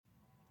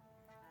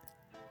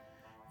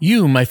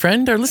You, my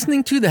friend, are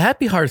listening to The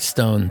Happy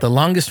Hearthstone, the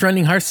longest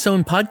running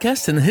Hearthstone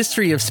podcast in the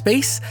history of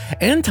space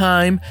and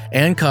time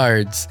and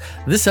cards.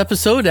 This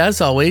episode,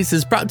 as always,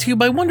 is brought to you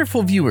by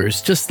wonderful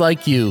viewers just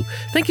like you.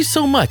 Thank you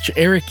so much,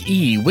 Eric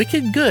E.,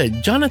 Wicked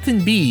Good,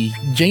 Jonathan B.,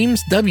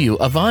 James W.,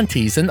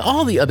 Avantes, and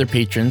all the other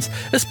patrons,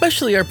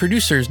 especially our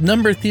producers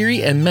Number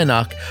Theory and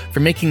Menok, for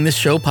making this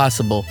show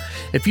possible.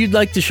 If you'd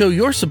like to show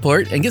your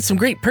support and get some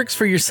great perks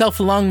for yourself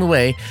along the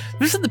way,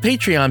 visit the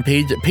Patreon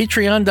page at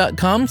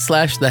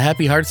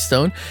patreon.com/thehappyhearthstone.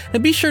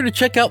 And be sure to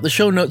check out the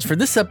show notes for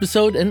this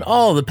episode and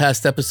all the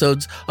past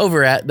episodes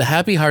over at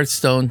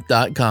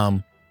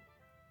thehappyhearthstone.com.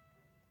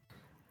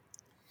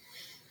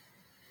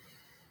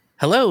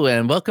 Hello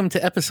and welcome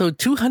to episode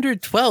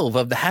 212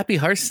 of The Happy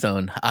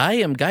Hearthstone. I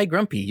am Guy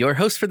Grumpy, your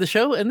host for the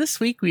show, and this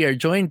week we are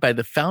joined by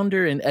the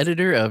founder and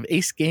editor of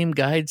Ace Game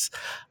Guides,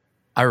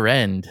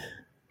 Arend.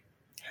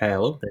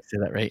 Hello. Did I say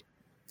that right?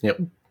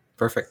 Yep.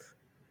 Perfect.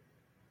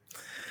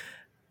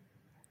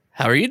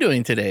 How are you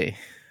doing today?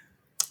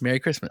 Merry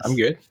Christmas. I'm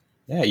good.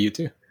 Yeah, you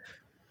too.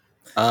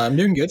 I'm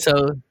doing good.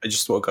 So I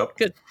just woke up.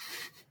 Good.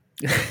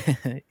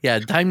 Yeah,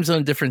 time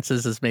zone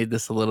differences has made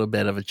this a little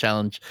bit of a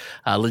challenge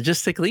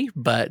logistically,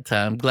 but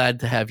I'm glad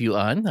to have you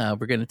on.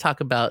 We're going to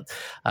talk about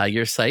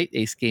your site,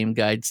 Ace Game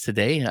Guides,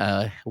 today,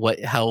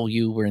 how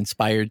you were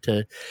inspired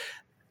to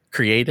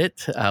create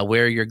it,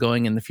 where you're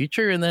going in the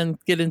future, and then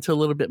get into a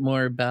little bit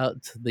more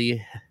about the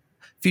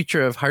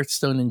future of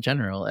Hearthstone in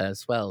general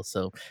as well.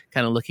 So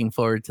kind of looking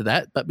forward to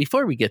that. But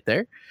before we get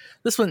there,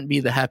 this wouldn't be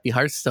the Happy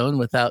Hearthstone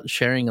without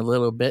sharing a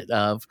little bit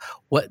of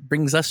what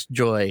brings us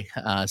joy.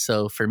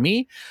 So for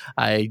me,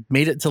 I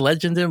made it to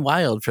Legend and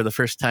Wild for the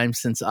first time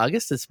since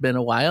August. It's been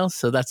a while,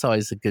 so that's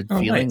always a good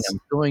feeling. Nice. I'm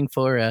going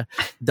for a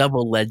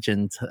double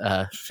Legend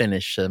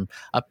finish,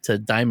 up to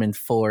Diamond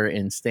 4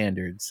 in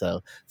Standard.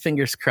 So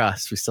fingers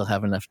crossed we still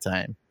have enough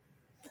time.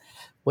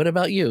 What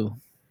about you?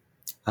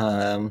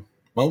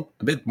 Well,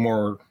 a bit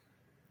more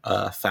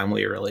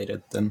family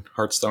related than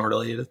Hearthstone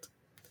related.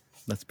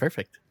 That's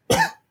perfect.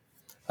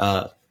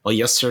 Well,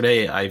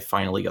 yesterday I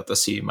finally got to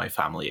see my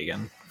family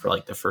again for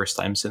like the first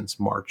time since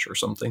March or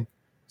something.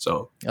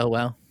 So, oh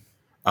wow,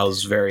 I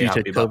was very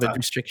happy due to about COVID that.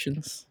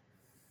 restrictions.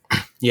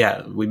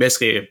 Yeah, we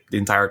basically the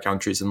entire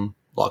country's in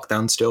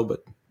lockdown still,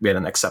 but we had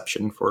an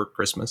exception for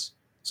Christmas.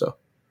 So,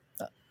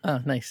 oh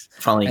nice.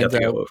 Finally got to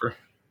go over.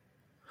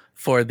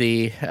 For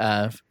the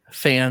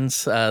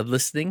fans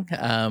listening,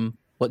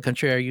 what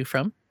country are you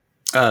from?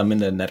 I'm in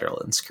the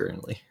Netherlands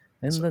currently.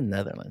 The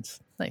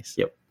Netherlands. Nice.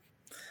 Yep.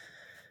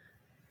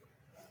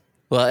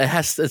 Well,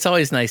 it's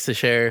always nice to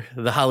share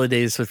the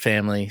holidays with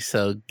family.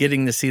 So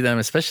getting to see them,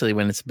 especially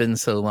when it's been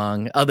so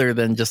long, other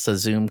than just a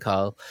Zoom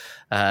call,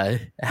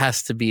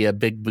 has to be a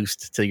big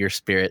boost to your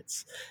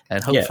spirits.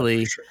 And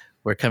hopefully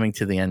we're coming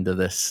to the end of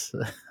this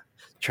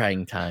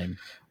trying time.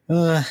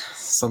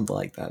 Something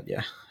like that,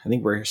 yeah. I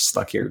think we're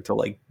stuck here till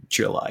like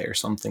July or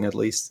something at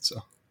least.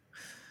 So,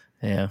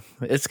 yeah,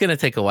 it's going to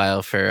take a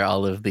while for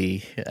all of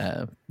the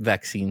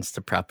vaccines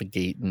to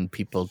propagate and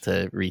people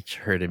to reach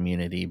herd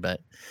immunity.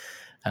 But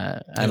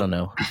I don't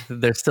know.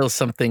 There's still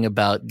something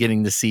about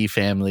getting to see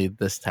family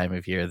this time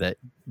of year that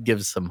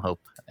gives some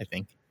hope, I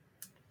think.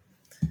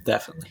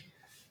 Definitely.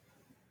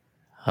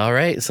 All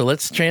right, so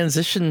let's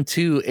transition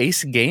to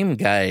Ace Game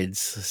Guides.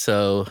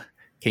 So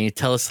can you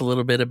tell us a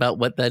little bit about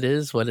what that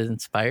is, what it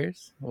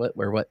inspires,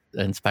 what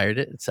inspired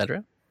it,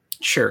 etc.?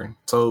 Sure.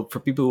 So for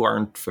people who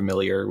aren't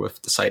familiar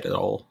with the site at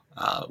all,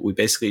 we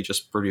basically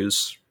just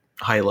produce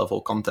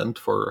high-level content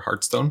for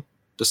Hearthstone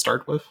to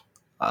start with.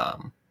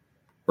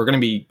 We're going to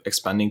be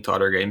expanding to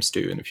other games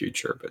too in the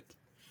future, but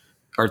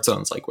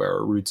Hearthstone's like where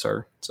our roots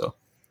are. So,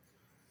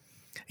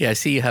 yeah, I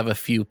see you have a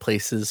few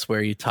places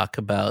where you talk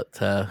about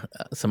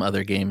some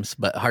other games,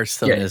 but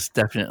Hearthstone is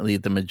definitely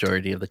the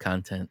majority of the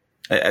content.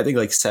 I think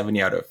like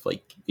 70 out of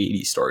like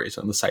 80 stories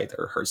on the site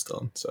are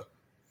Hearthstone. So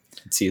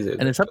it's easy.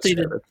 And it's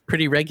updated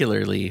pretty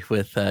regularly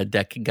with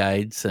deck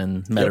guides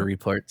and meta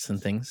reports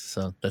and things.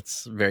 So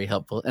that's very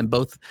helpful. And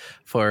both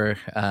for,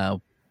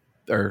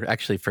 or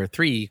actually for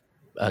 3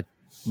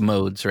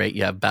 modes, right?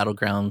 You have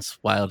Battlegrounds,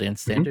 Wild, and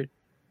Standard.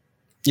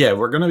 Mm-hmm. Yeah,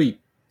 we're going to be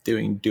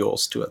doing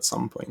duels too at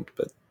some point,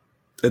 but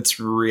it's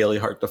really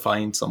hard to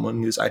find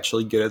someone who's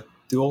actually good at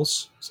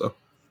duels. So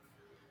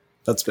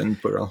that's been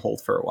put on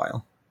hold for a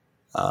while.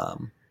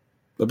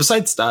 But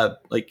besides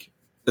that, like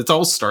it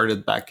all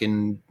started back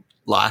in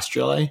last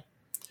July,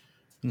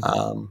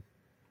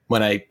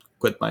 when I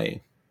quit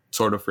my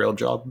sort of real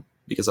job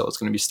because I was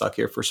going to be stuck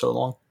here for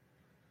so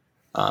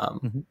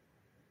long.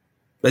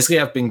 Basically,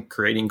 I've been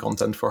creating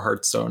content for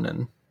Hearthstone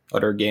and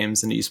other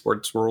games in the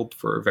esports world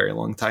for a very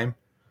long time.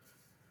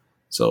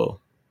 So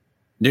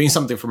doing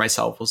something for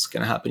myself was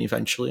going to happen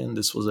eventually, and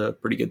this was a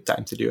pretty good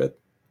time to do it.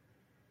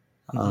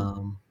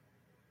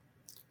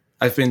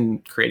 I've been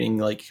creating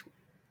like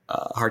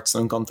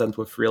Hearthstone content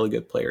with really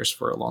good players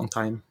for a long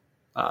time.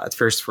 At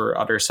first for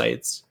other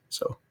sites.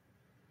 So,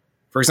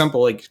 for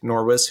example, like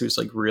Norwis, who's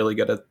like really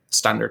good at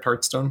standard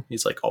Hearthstone.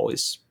 He's like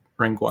always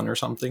rank 1 or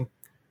something.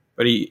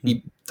 But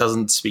he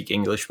doesn't speak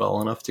English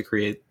well enough to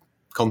create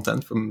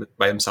content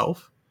by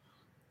himself.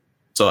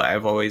 So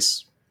I've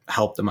always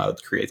helped them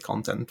out create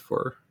content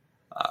for.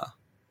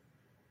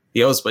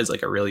 He always plays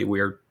like a really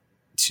weird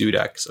 2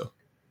 deck, so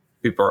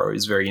people are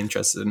always very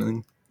interested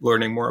in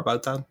learning more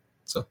about that.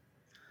 So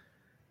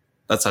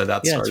that's how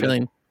that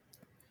started.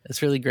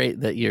 It's really great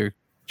that you're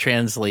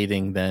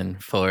translating then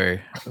for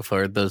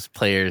those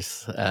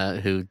players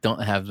who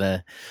don't have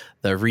the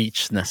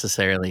reach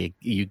necessarily.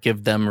 You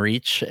give them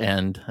reach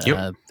and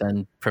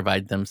then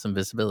provide them some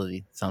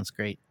visibility. Sounds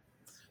great.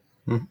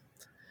 Mm-hmm.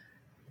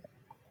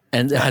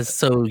 And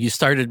so you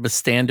started with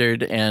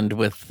standard and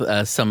with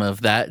some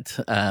of that,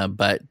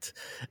 but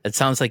it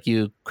sounds like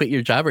you quit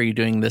your job. Are you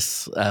doing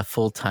this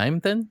full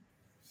time then?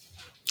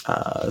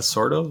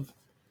 Sort of.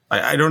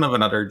 I don't have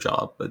another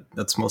job, but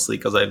that's mostly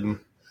because I'm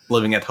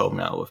living at home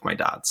now with my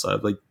dad, so I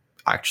have like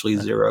actually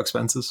zero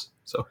expenses.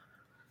 So,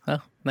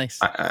 nice.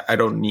 I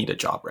don't need a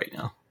job right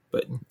now,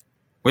 but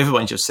we have a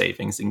bunch of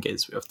savings in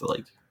case we have to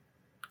like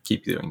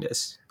keep doing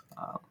this.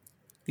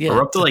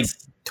 We're up to like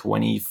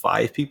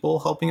 25 people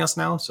helping us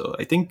now, so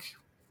I think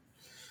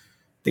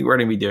we're going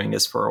to be doing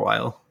this for a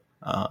while.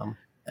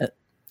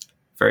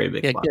 Very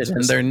big plans. Good.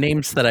 And they're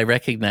names that I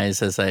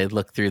recognize as I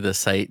look through the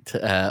site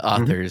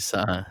authors.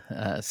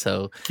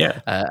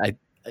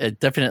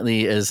 It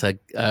definitely is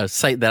a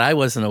site that I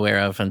wasn't aware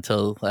of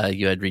until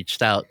you had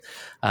reached out.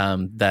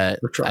 That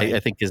I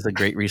think is a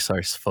great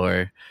resource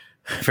for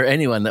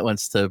anyone that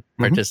wants to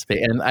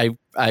participate. And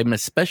I'm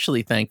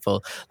especially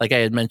thankful, like I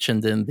had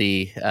mentioned in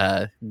the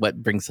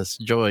What Brings Us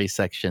Joy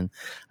section,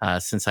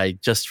 since I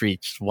just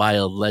reached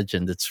Wild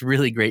Legend, it's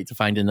really great to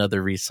find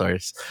another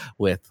resource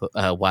with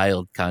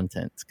Wild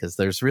content, because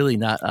there's really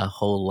not a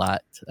whole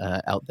lot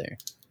out there.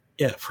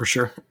 Yeah, for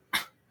sure.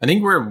 I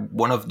think we're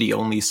one of the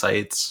only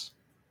sites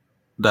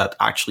that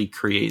actually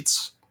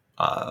creates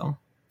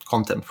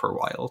content for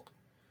Wild.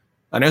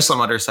 I know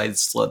some other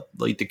sites let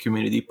like the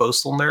community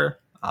post on there,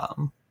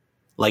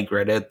 like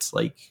Reddit,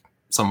 like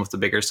some of the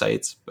bigger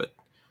sites, but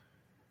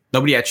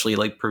nobody actually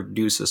like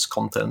produces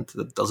content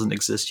that doesn't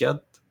exist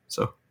yet.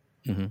 So,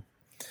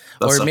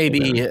 or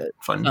maybe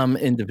some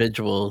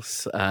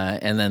individuals,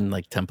 and then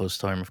like Tempo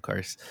Storm, of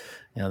course.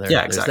 You know,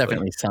 there's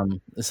definitely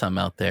some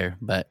out there,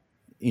 but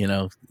you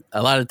know,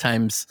 a lot of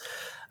times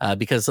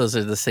because those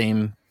are the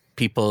same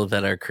people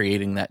that are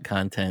creating that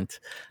content,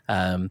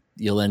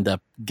 you'll end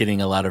up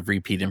getting a lot of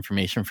repeat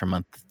information from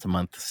month to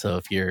month. So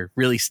if you're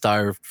really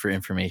starved for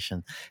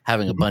information,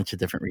 having a bunch of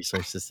different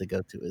resources to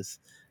go to is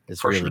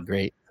really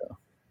great. So.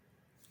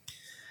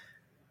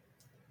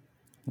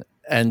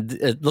 And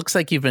it looks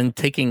like you've been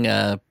taking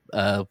a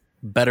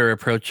better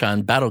approach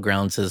on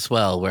Battlegrounds as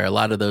well, where a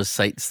lot of those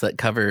sites that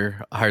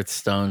cover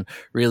Hearthstone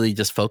really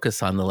just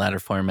focus on the ladder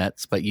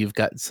formats, but you've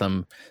got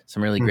some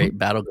really great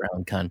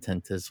Battleground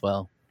content as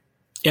well.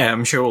 Yeah,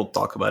 I'm sure we'll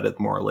talk about it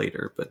more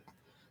later, but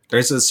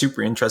there's a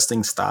super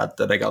interesting stat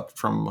that I got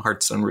from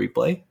Hearthstone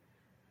Replay,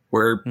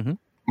 where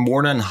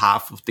more than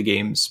half of the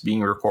games being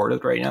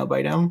recorded right now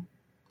by them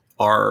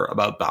are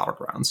about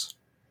Battlegrounds,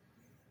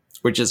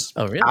 which is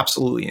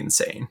absolutely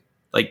insane.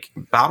 Like,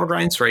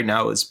 Battlegrounds right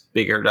now is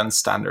bigger than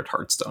standard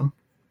Hearthstone,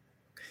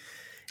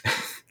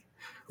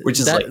 which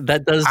is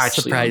that does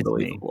actually surprise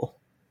unbelievable.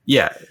 Me.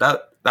 Yeah,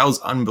 that was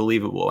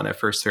unbelievable when I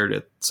first heard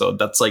it. So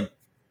that's like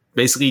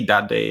basically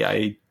that day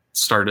I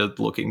started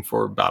looking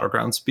for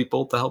Battlegrounds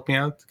people to help me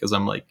out, because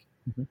I'm like,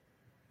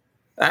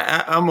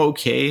 I'm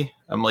okay.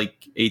 I'm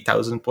like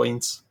 8,000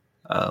 points.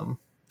 Oh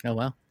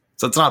wow!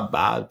 So it's not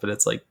bad, but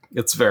it's like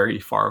it's very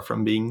far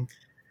from being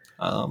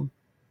at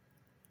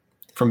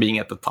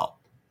the top.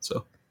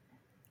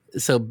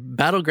 So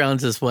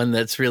Battlegrounds is one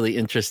that's really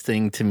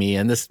interesting to me,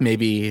 and this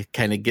maybe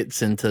kind of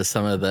gets into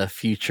some of the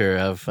future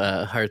of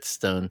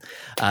Hearthstone.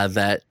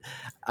 That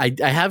I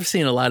have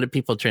seen a lot of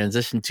people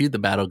transition to the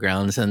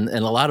Battlegrounds, and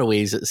in a lot of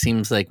ways it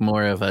seems like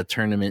more of a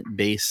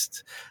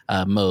tournament-based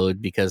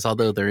mode, because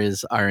although there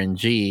is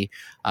RNG,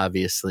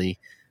 obviously,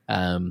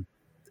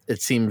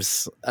 it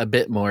seems a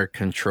bit more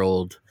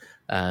controlled.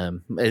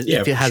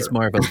 It has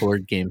more of a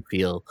board game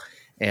feel,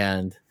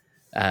 and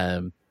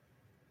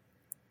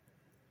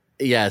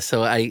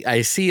so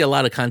I see a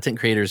lot of content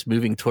creators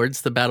moving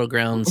towards the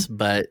Battlegrounds,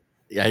 but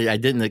I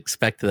didn't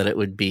expect that it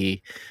would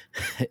be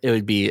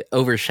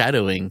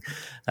overshadowing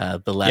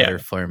the ladder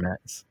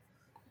formats.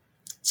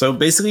 So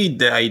basically,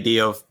 the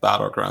idea of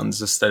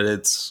Battlegrounds is that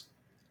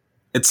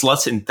it's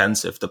less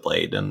intensive to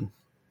play than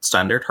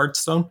standard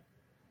Hearthstone.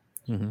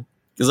 Because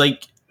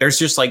like there's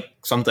just like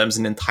sometimes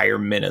an entire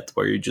minute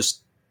where you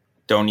just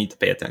don't need to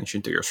pay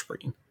attention to your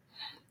screen.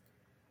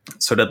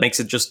 So that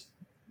makes it just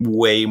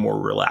way more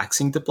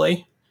relaxing to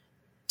play.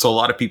 So a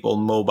lot of people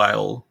on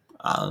mobile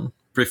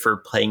prefer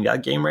playing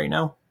that game right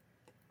now.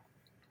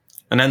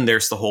 And then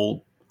there's the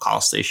whole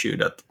cost issue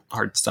that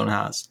Hearthstone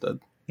has that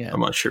I'm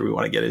not sure we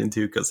want to get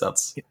into, because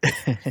that's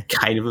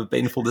kind of a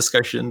painful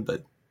discussion.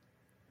 But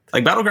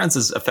like Battlegrounds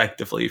is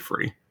effectively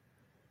free.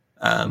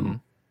 And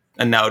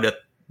now that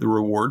the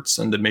rewards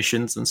and the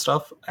missions and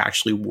stuff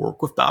actually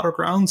work with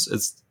Battlegrounds,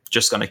 it's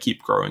just going to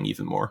keep growing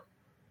even more,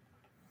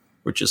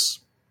 which is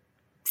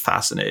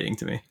fascinating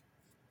to me,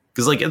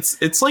 because like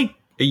it's like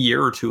a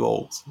year or two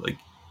old. Like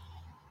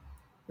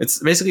It's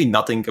basically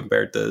nothing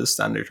compared to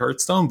standard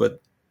Hearthstone,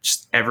 but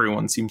just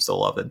everyone seems to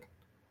love it.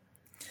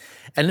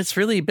 And it's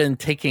really been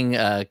taking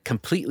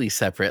completely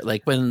separate.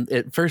 Like when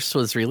it first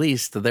was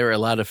released, there were a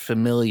lot of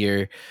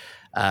familiar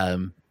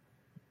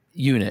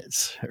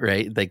units,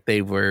 right? Like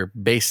they were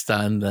based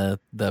on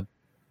the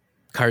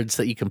cards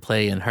that you can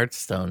play in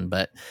Hearthstone.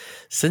 But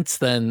since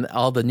then,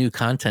 all the new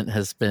content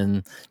has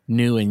been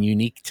new and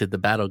unique to the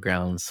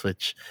Battlegrounds,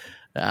 which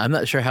I'm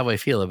not sure how I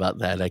feel about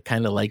that. I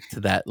kind of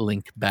liked that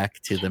link back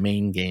to the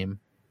main game.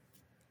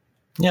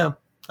 Yeah,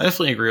 I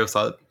definitely agree with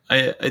that.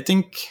 I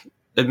think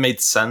it made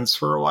sense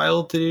for a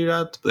while to do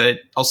that, but I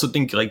also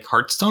think like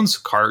Hearthstone's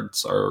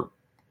cards are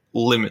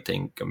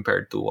limiting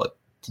compared to what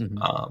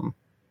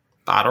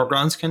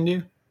Battlegrounds can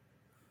do.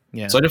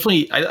 Yeah. So I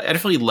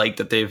definitely like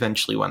that they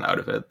eventually went out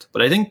of it.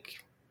 But I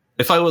think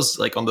if I was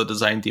like on the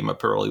design team, I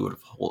probably would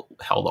have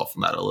held off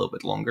on that a little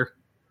bit longer.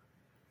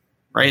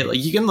 Right? Like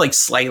you can like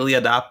slightly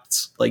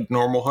adapt like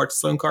normal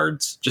Hearthstone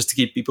cards just to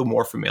keep people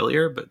more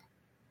familiar, but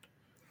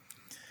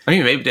I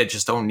mean maybe they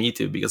just don't need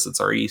to because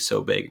it's already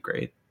so big,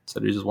 right?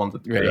 So they just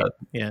wanted to put out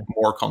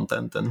more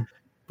content than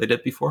they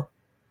did before.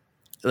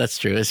 That's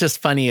true. It's just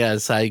funny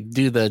as I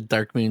do the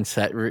Dark Moon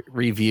set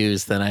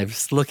reviews, then I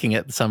was looking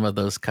at some of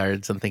those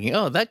cards and thinking,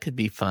 oh, that could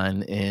be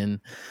fun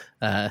in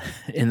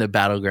the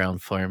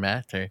Battleground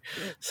format or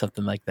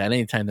something like that.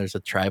 Anytime there's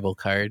a tribal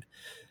card,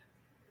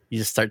 you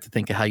just start to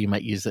think of how you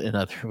might use it in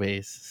other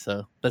ways.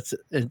 So it's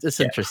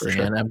interesting,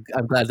 sure. And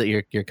I'm glad that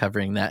you're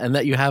covering that and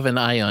that you have an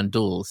eye on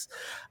duels.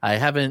 I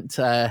haven't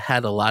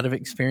had a lot of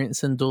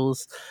experience in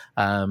duels,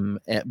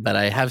 but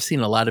I have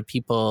seen a lot of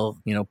people,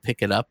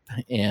 pick it up,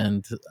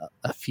 and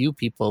a few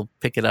people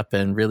pick it up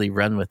and really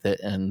run with it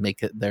and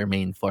make it their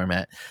main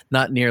format.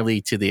 Not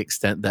nearly to the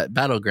extent that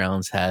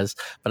Battlegrounds has,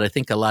 but I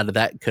think a lot of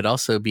that could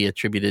also be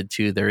attributed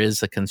to there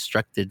is a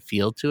constructed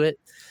feel to it,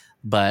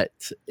 but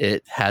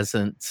it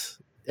hasn't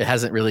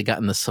really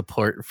gotten the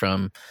support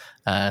from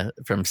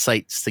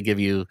sites to give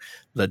you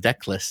the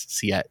deck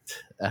lists yet.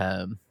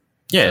 I mean,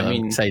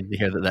 I'm excited to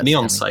hear that's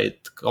Neon coming.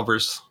 Site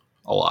covers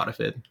a lot of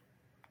it.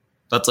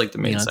 That's like the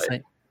main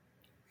site.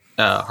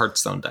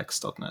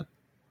 HearthstoneDecks.net.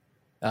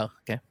 Oh,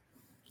 okay.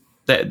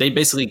 They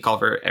basically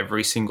cover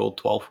every single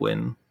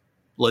 12-win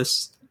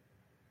list.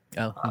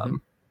 Oh,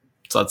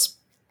 so that's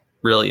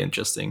really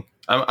interesting.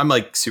 I'm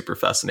like super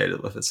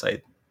fascinated with the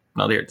site. I'm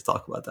not here to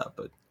talk about that,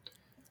 but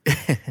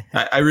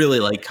I really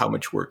like how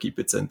much work he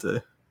puts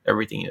into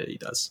everything that he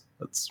does.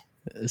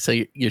 So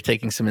you're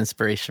taking some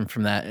inspiration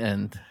from that,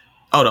 and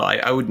oh no,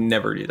 I would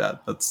never do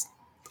that. That's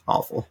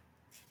awful.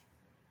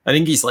 I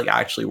think he's like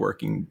actually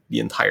working the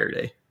entire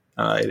day.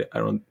 I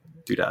don't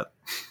do that.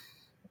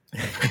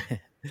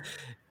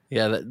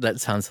 Yeah,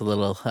 that sounds a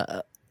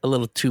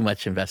little too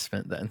much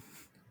investment then.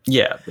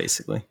 Yeah,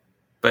 basically.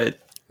 But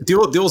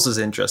Duels is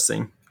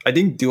interesting. I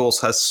think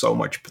Duels has so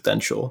much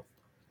potential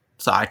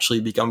to actually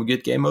become a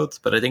good game mode,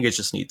 but I think it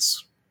just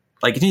needs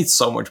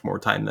so much more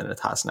time than it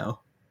has now.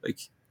 Like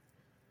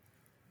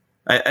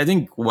I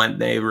think when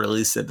they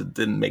released it, it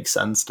didn't make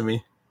sense to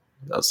me.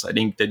 Because I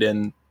think they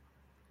didn't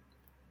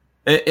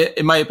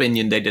in my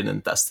opinion, they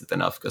didn't test it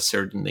enough because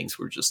certain things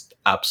were just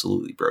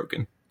absolutely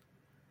broken,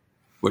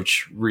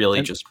 which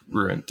really just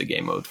ruined the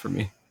game mode for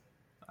me.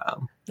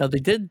 Now, they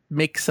did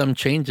make some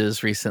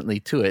changes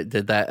recently to it.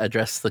 Did that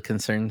address the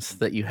concerns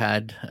that you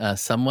had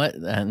somewhat?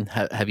 And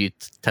have you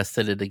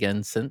tested it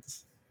again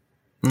since?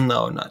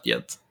 No, not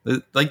yet.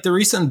 Like the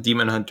recent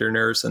Demon Hunter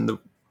nerfs and the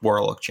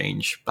Warlock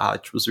change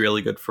patch was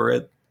really good for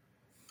it.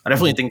 I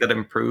definitely think that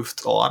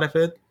improved a lot of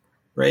it,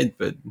 right?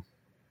 But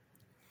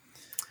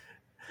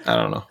I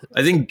don't know.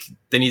 I think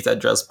they need to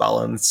address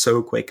balance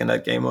so quick in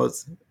that game mode,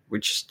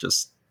 which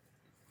just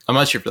I'm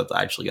not sure if that's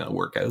actually going to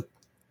work out.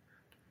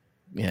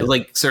 Yeah,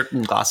 like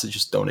certain classes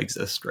just don't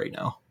exist right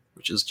now,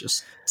 which is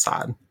just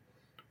sad.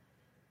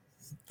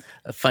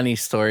 A funny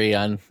story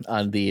on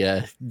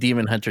the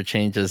Demon Hunter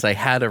changes. I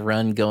had a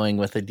run going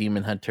with a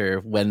Demon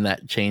Hunter when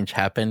that change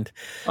happened,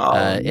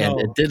 and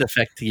it did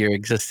affect your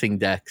existing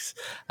decks.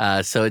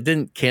 So it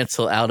didn't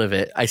cancel out of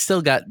it. I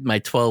still got my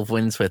 12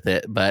 wins with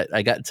it, but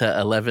I got to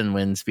 11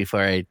 wins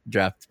before I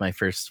dropped my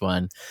first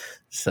one.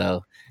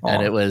 So,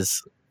 and it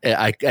was.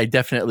 I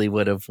definitely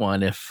would have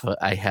won if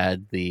I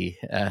had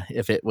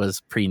if it was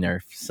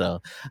pre-nerf.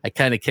 So I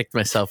kind of kicked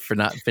myself for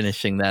not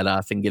finishing that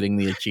off and getting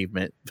the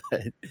achievement.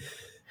 But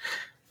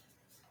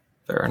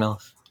fair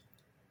enough.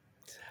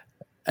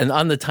 And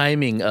on the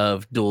timing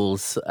of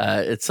duels,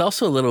 it's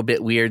also a little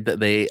bit weird that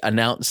they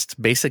announced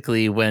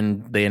basically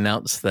when they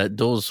announced that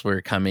duels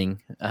were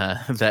coming,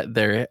 that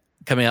they're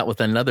coming out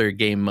with another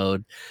game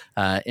mode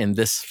in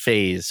this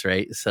phase,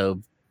 right?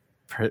 So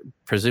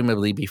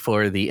presumably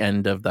before the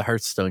end of the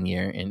Hearthstone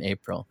year in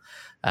April.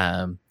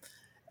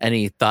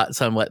 Any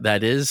thoughts on what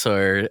that is,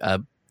 or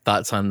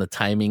thoughts on the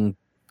timing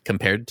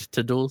compared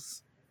to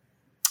duels?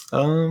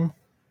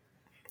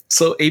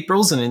 So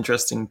April's an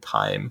interesting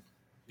time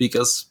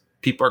because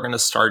people are going to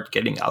start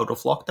getting out of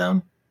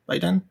lockdown by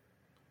then.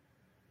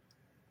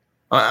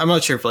 I'm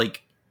not sure if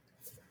like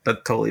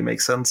that totally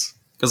makes sense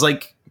because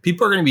like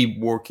people are going to be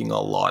working a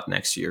lot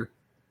next year,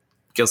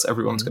 because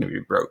everyone's Mhm. going to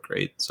be broke,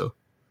 right? So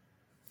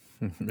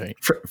Right.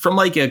 from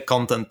like a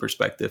content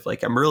perspective,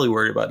 like I'm really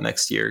worried about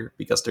next year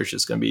because there's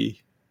just going to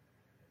be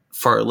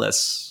far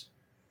less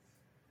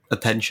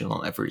attention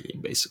on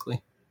everything,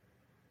 basically.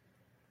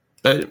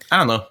 But I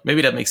don't know.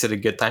 Maybe that makes it a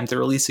good time to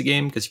release a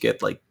game because you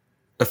get like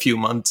a few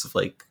months of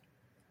like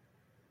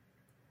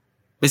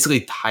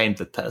basically time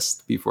to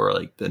test before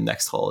like the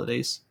next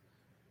holidays.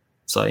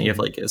 So you have Mhm.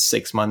 like a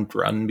 6 month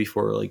run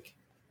before like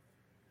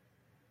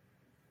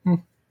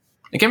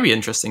it can be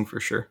interesting for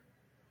sure.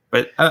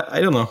 But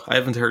I don't know. I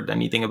haven't heard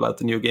anything about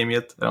the new game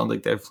yet. I don't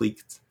think they've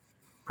leaked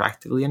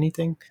practically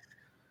anything.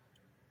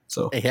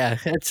 So Yeah,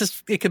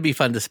 it could be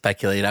fun to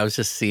speculate. I was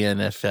just seeing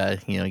if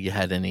you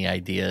had any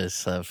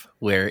ideas of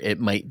where it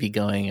might be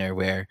going or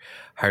where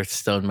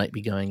Hearthstone might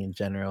be going in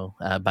general.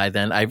 By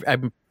then, I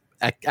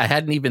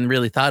hadn't even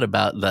really thought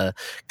about the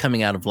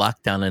coming out of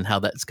lockdown and how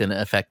that's going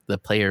to affect the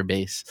player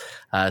base.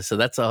 So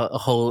that's a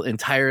whole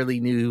entirely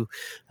new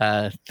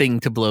thing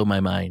to blow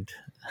my mind.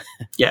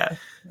 yeah,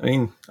 I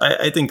mean,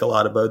 I think a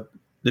lot about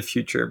the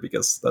future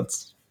because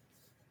that's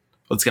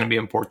what's going to be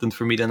important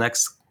for me the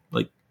next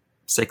like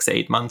 6 to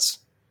 8 months.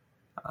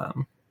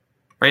 Um,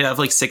 right, I have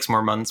like 6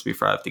 more months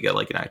before I have to get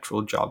like an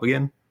actual job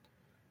again,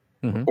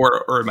 Hmm.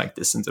 or make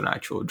this into an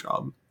actual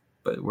job.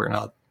 But we're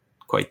not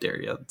quite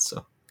there yet,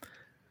 so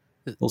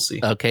we'll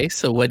see. Okay,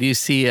 so what do you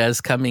see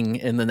as coming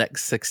in the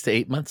next 6 to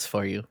 8 months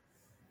for you?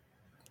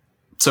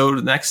 So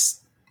the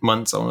next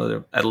months, I want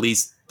to at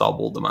least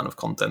double the amount of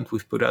content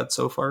we've put out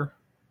so far.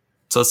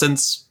 So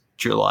since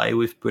July,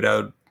 we've put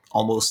out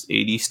almost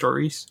 80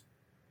 stories.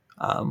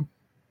 Um,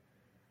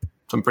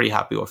 so I'm pretty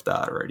happy with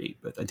that already.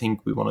 But I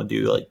think we want to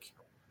do like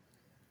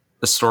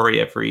a story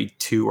every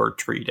 2 or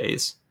 3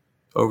 days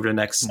over the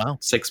next Wow.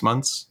 6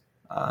 months.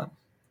 Uh,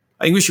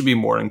 I think we should be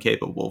more than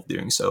capable of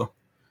doing so.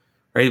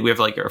 Right? We have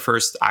like our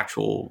first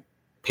actual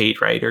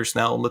paid writers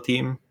now on the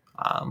team.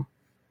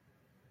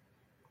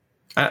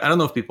 I don't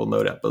know if people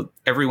know that, but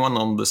everyone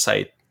on the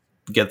site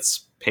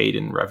gets paid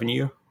in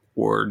revenue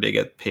or they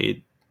get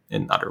paid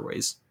in other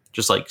ways,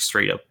 just like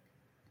straight up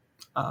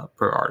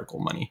per article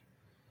money.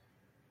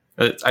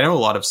 I know a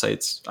lot of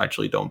sites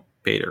actually don't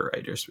pay their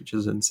writers, which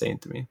is insane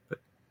to me. But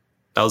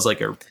that was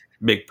like a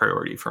big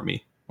priority for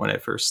me when I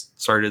first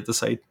started the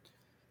site.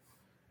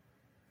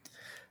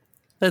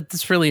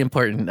 That's really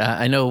important.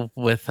 I know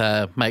with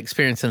my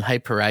experience in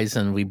Hype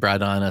Horizon, we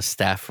brought on a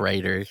staff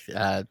writer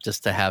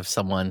just to have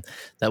someone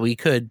that we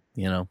could,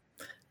 Mhm.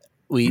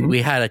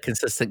 we had a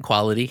consistent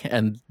quality,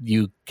 and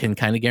you can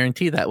kind of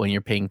guarantee that when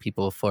you're paying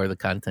people for the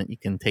content, you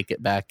can take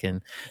it back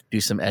and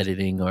do some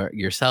editing or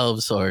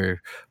yourselves,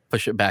 or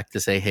push it back to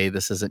say, hey,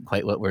 this isn't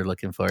quite what we're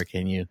looking for.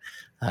 Can you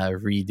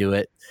redo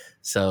it?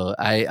 So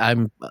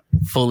I'm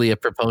fully a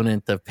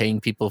proponent of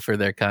paying people for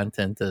their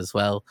content as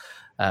well.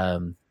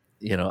 Um,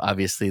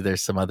 Obviously,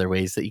 there's some other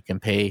ways that you can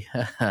pay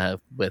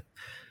with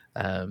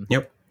um,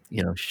 Yep.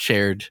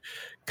 shared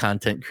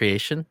content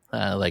creation.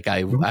 Like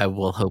Mhm. I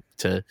will hope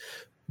to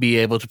be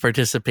able to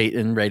participate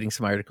in writing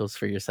some articles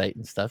for your site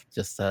and stuff.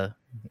 Just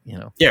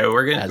Yeah,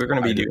 we're gonna as we're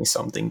gonna be part of doing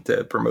something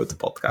to promote the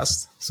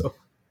podcast. So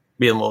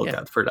be on the yeah,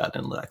 lookout for that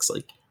in the next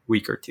like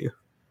week or two.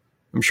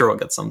 I'm sure we'll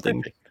get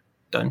something perfect.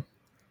 done.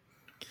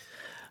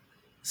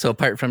 So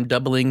apart from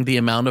doubling the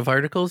amount of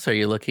articles, are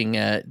you looking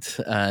at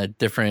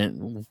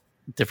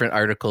different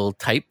article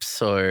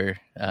types or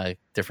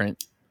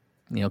different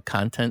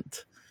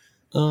content?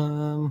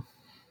 Um,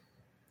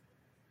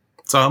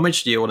 so how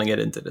much do you want to get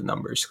into the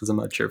numbers? Because I'm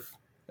not sure if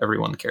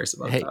everyone cares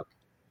about Hey, that.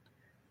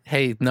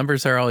 hey,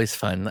 numbers are always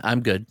fun.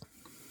 I'm good.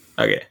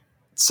 Okay,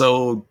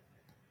 so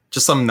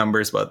just some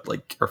numbers about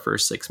like our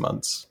first 6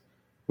 months.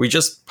 We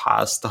just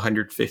passed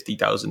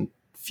 150,000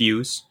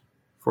 views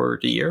for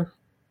the year,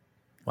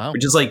 Wow,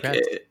 which is like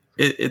congrats.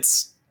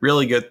 it's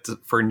really good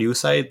for a new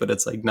site, but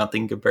it's like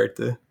nothing compared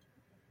to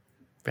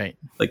Right.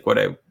 like what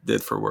I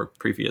did for work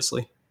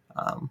previously.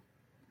 Um,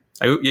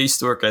 I used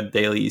to work at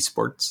Daily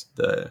Esports,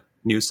 the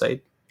news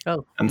site,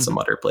 Oh, and some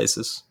mhm. other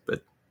places,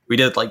 but we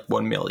did like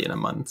 1 million a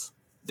month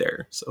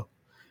there. So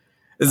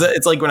Wow.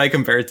 it's like when I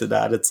compare it to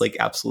that, it's like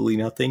absolutely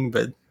nothing.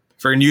 But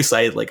for a new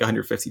site, like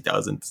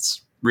 150,000,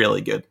 it's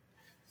really good.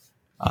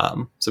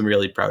 So I'm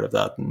really proud of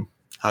that and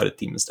how the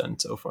team has done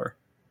so far.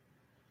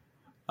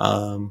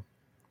 Um,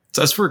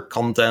 so as for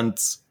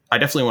content, I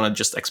definitely want to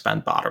just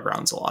expand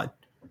Battlegrounds a lot.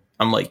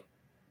 I'm like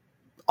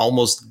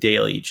almost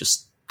daily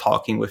just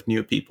talking with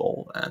new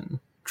people and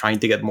trying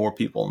to get more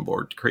people on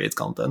board to create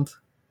content.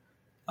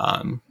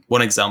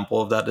 One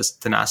example of that is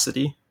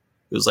Tenacity.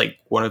 It was like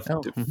one of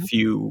Oh, the mhm,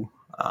 few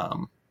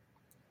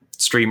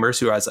streamers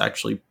who has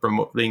actually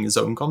promoting his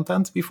own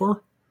content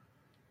before.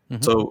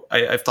 mhm. So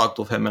I've talked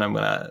with him,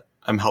 and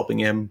I'm helping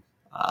him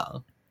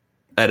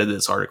edit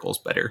his articles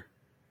better.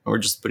 And we're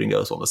just putting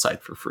those on the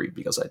site for free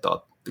because I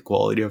thought the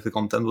quality of the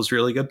content was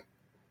really good.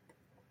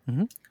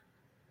 Mhm.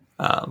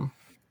 Um,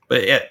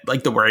 but yeah,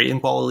 like the writing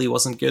quality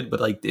wasn't good, but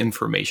like the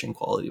information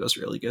quality was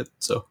really good.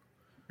 So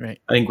Right.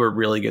 I think we're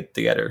really good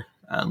together.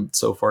 And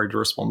so far, the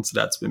response to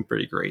that's been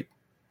pretty great.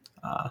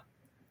 Uh,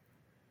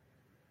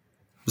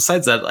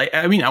 besides that,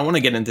 I mean, I want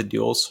to get into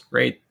duels,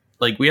 right?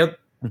 Like we had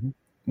Mhm.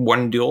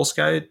 one duels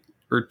guide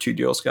or two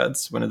duels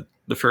guides when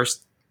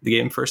the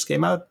game first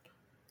came out,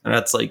 and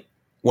that's like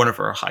one of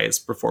our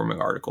highest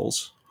performing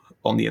articles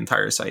on the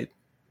entire site.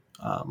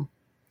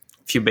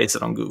 If you base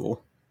it on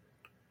Google,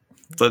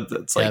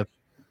 that's Yeah, like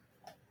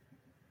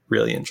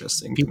really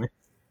interesting to pe- me.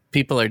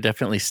 people are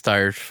definitely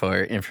starved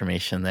for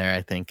information there.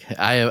 I think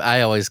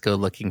I always go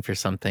looking for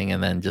something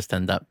and then just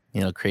end up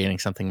creating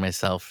something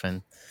myself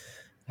and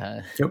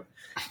uh, Yep.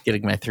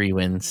 getting my 3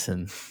 wins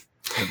and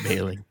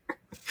bailing.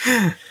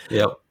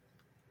 Yep.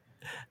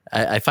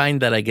 I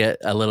find that I get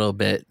a little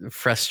bit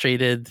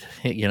frustrated.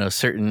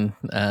 Certain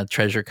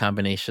treasure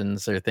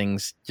combinations or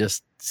things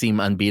just seem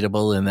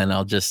unbeatable, and then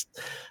I'll just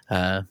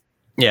uh,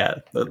 Yeah.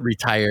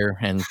 retire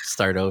and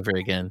start over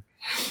again.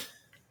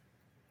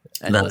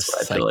 Endless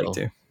That's what I feel like cycle.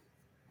 too.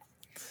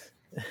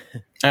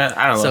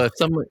 I don't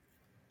So know.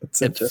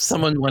 It's if interesting.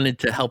 someone wanted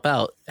to help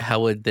out,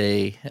 how would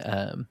they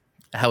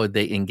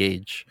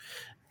engage?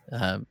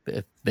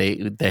 If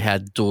they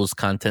had duels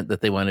content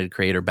that they wanted to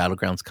create or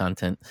battlegrounds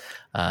content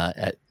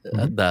at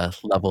Mhm. the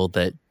level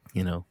that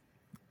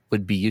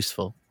would be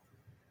useful.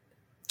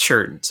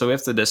 Sure. So we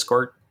have the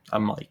Discord.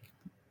 I'm like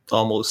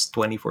almost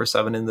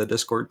 24/7 in the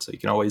Discord, so you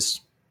can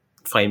always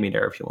find me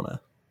there if you want to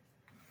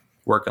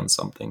work on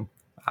something.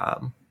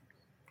 Um,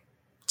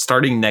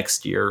 Starting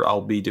next year,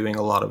 I'll be doing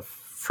a lot of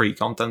free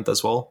content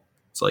as well.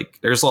 It's like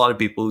there's a lot of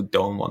people who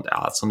don't want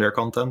ads on their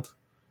content, Hmm.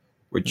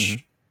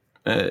 which,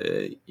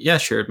 yeah,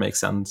 sure, it makes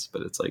sense,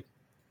 but it's like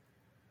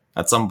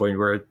at some point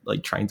we're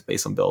like trying to pay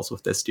some bills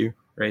with this too,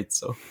 right?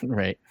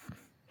 Right.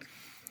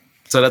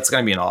 So that's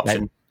gonna be an That,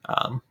 option.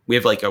 We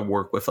have like a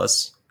work with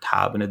us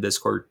tab in the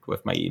Discord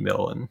with my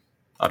email and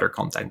other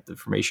contact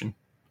information.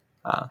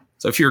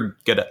 So if you're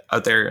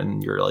out there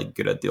and you're like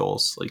good at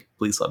deals, like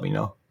please let me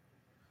know.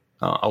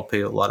 I'll pay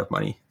a lot of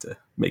money to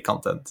make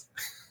content.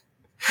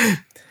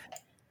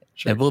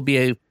 Sure. and we'll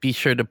be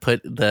sure to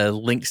put the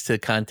links to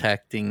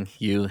contacting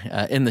you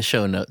in the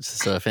show notes.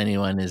 So if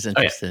anyone is Oh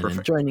yeah, interested in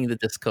perfect. joining the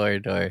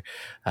Discord or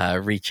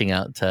reaching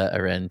out to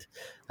Arend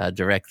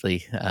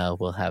directly,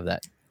 we'll have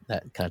that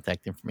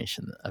contact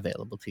information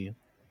available to you.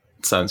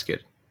 Sounds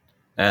good.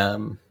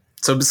 Um,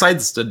 so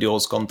besides the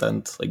duels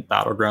content, like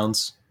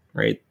battlegrounds,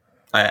 right?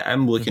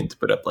 I'm Mhm. looking to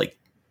put up like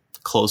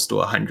close to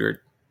 100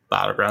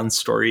 battleground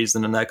stories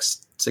in the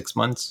next 6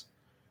 months.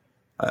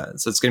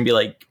 So it's going to be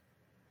like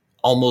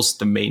almost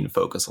the main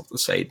focus of the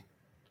site.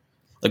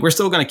 Like we're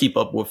still going to keep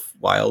up with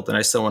Wild, and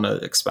I still want to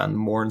expand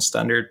more in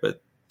Standard,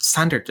 but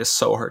Standard is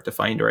so hard to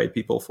find the right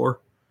people for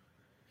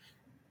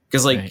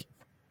because Right. like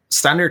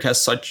Standard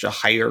has such a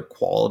higher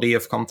quality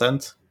of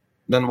content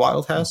than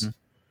Wild has Hmm.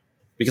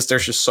 because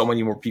there's just so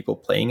many more people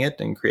playing it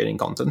and creating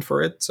content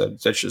for it. So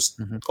there's just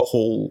Hmm. a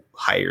whole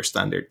higher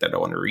standard that I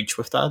want to reach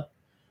with that.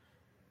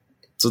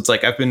 So it's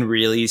like I've been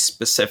really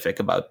specific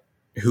about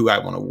who I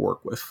want to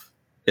work with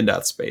in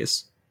that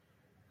space.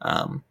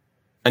 Um,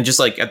 and just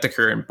like at the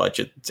current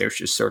budget, there's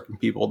just certain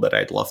people that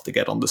I'd love to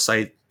get on the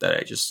site that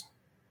I just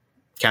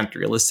can't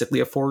realistically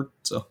afford.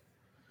 So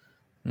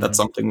that's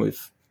Hmm. something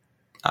we've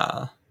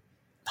uh,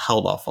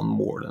 held off on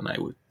more than I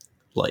would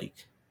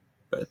like.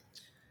 But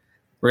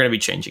we're going to be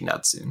changing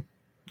that soon.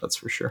 That's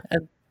for sure.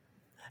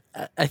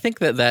 I think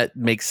that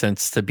makes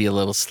sense to be a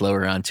little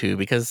slower on too,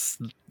 because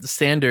the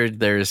standard,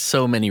 there's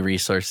so many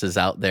resources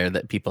out there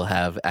that people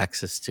have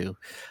access to.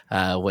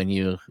 When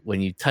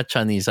you touch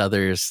on these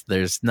others,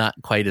 there's not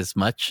quite as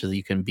much. So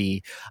you can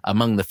be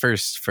among the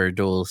first for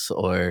duels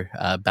or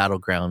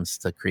battlegrounds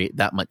to create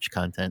that much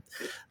content.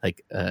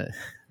 Like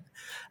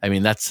I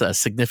mean, that's a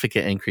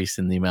significant increase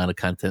in the amount of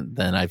content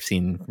than I've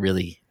seen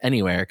really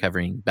anywhere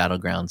covering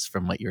battlegrounds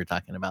from what you were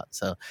talking about.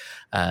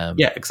 Um,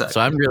 Yeah, so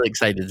exactly. I'm really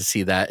excited to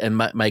see that. And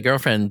my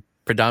girlfriend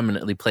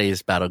predominantly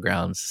plays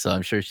battlegrounds, so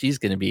I'm sure she's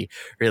going to be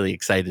really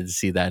excited to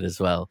see that as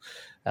well.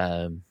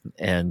 Um,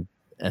 and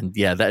and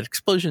yeah, that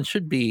explosion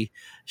should be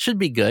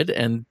good.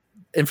 And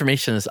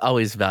information is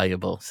always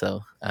valuable.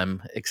 So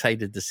I'm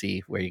excited to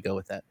see where you go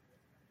with that.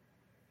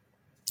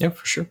 Yeah,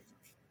 for sure.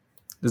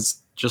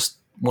 It's just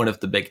one of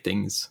the big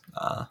things.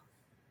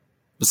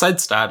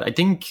 Besides that, I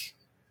think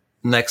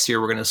next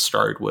year we're going to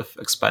start with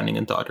expanding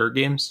into other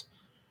games.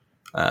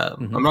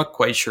 Hmm. I'm not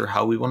quite sure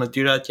how we want to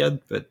do that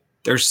yet, but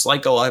there's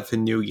like a lot of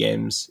new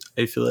games.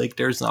 I feel like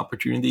there's an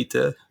opportunity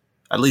to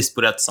at least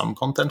put out some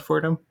content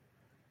for them,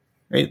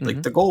 right? Like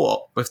Hmm. the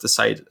goal with the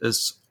site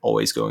is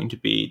always going to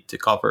be to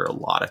cover a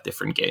lot of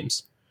different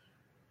games,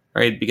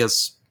 right?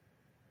 Because,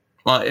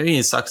 well, I mean,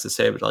 it sucks to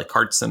say, but like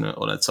Hearthstone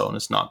on its own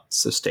is not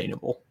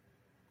sustainable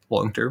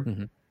long term,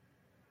 Hmm.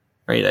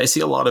 right? I see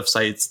a lot of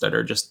sites that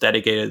are just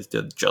dedicated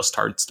to just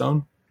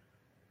Hearthstone,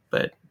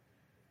 but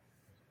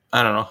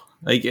I don't know.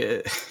 Like,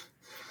 I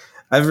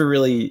have a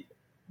really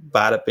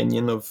bad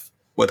opinion of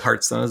what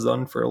Hearthstone has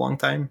done for a long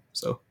time.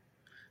 So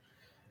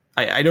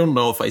I don't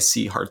know if I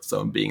see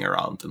Hearthstone being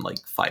around in like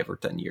 5 or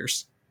 10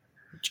 years,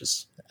 which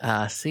is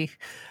See,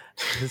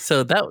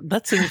 so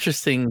that's an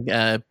interesting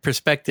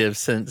perspective,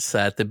 since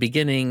at the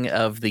beginning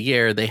of the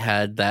year they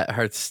had that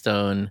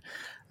Hearthstone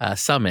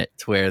summit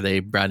where they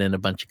brought in a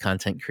bunch of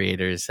content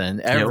creators,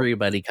 and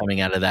everybody coming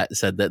out of that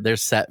said that they're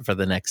set for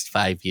the next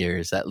 5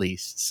 years at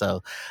least.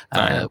 So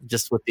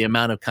just with the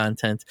amount of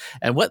content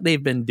and what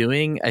they've been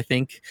doing, I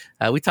think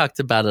we talked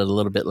about it a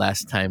little bit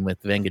last time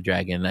with Venga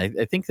Dragon.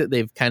 I think that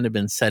they've kind of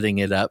been setting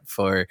it up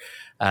for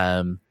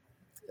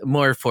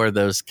more for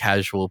those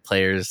casual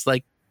players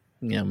like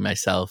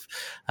myself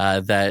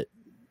that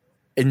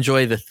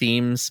enjoy the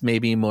themes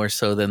maybe more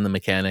so than the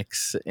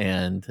mechanics,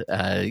 and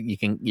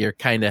you're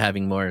kind of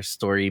having more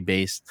story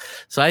based.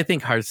 So I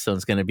think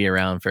Hearthstone's going to be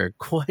around for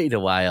quite a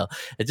while.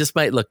 It just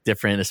might look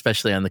different,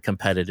 especially on the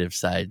competitive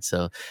side.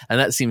 So, and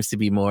that seems to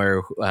be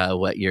more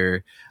what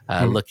you're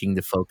looking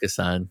to focus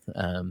on.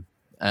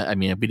 I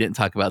mean, we didn't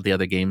talk about the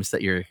other games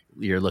that you're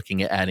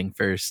looking at adding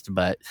first,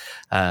 but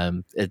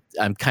I'm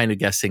kind of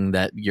guessing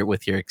that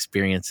with your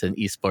experience in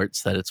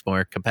esports that it's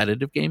more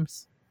competitive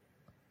games.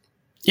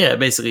 Yeah,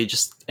 basically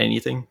just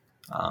anything.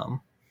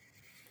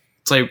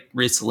 So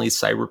recently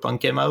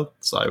Cyberpunk came out,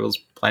 so I was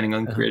planning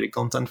on creating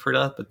content for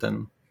that, but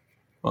then,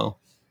 well,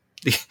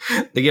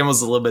 the game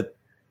was a little bit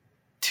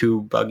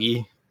too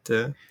buggy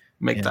to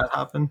make that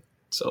happen.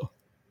 So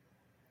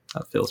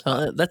that feels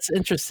bad. That's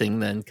interesting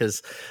then,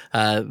 because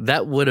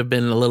that would have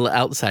been a little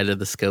outside of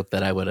the scope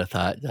that I would have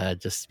thought,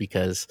 just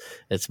because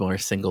it's more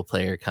single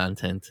player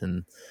content,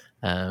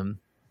 and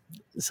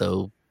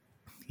so.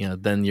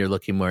 Then you're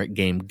looking more at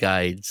game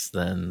guides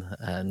than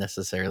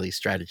necessarily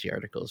strategy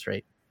articles,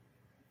 right?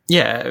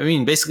 Yeah, I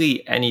mean,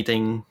 basically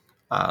anything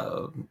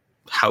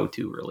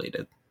how-to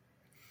related,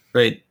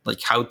 right?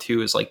 Like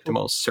how-to is like the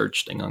most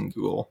searched thing on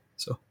Google.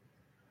 So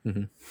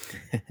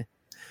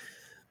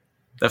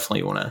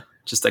definitely want to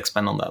just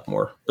expand on that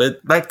more.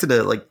 But back to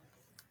the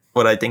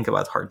what I think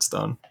about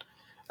Hearthstone.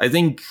 I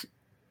think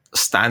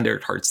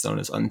standard Hearthstone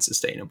is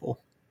unsustainable,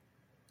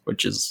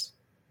 which is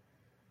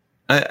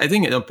I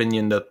think an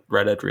opinion that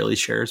Reddit really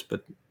shares,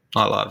 but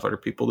not a lot of other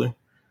people do.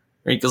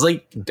 Right? Because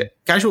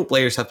casual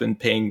players have been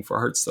paying for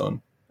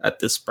Hearthstone at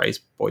this price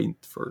point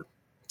for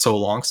so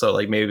long, so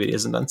maybe it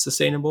isn't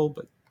unsustainable.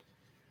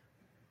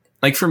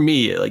 But for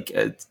me, I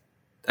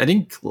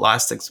think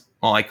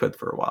I quit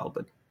for a while,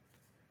 but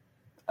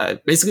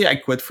basically I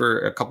quit for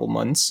a couple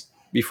months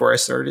before I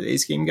started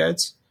Ace Game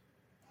Guides,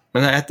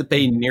 and I had to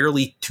pay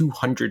nearly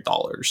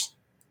 $200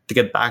 to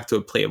get back to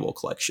a playable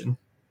collection.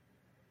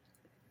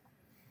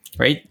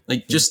 Right?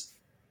 Just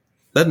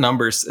that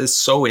number is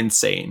so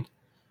insane.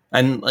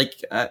 And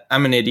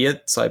I'm an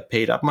idiot, so I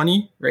paid up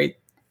money, right?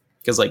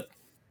 Because I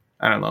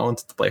don't know, I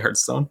wanted to play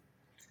Hearthstone.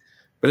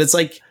 But it's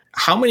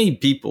how many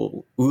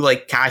people who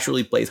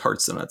casually played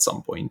Hearthstone at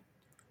some point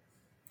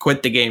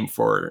quit the game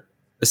for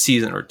a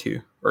season or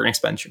two or an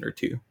expansion or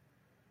two,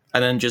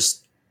 and then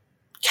just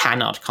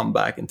cannot come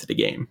back into the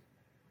game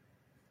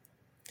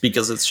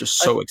because it's just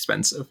so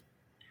expensive.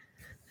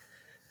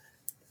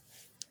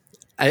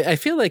 I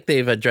feel like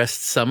they've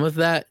addressed some of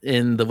that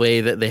in the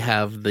way that they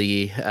have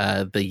the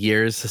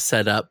years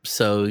set up.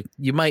 So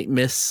you might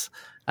miss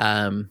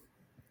a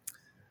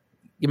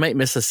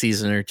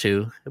season or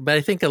two, but I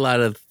think a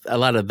lot of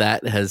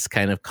that has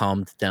kind of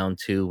calmed down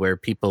to where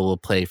people will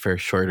play for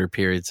shorter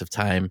periods of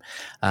time,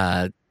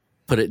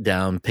 put it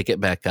down, pick it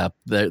back up.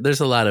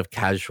 There's a lot of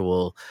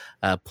casual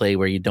play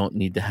where you don't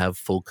need to have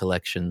full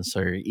collections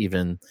or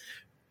even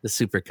the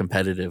super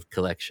competitive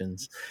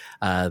collections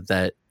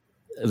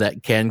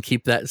that can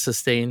keep that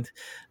sustained.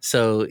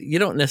 So you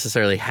don't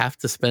necessarily have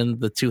to spend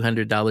the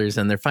 $200,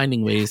 and they're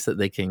finding ways that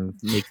they can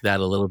make that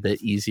a little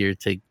bit easier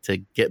to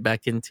get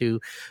back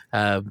into.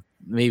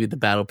 Maybe the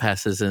battle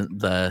pass isn't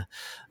the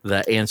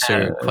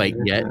answer quite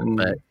yet,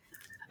 but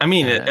I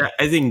mean,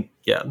 I think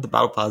the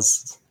battle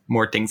pass,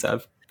 more things I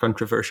have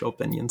controversial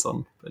opinions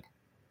on, but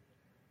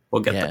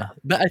we'll get there.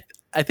 But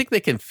I think they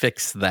can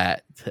fix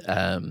that.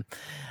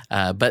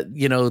 But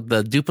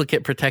the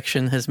duplicate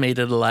protection has made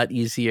it a lot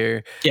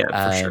easier.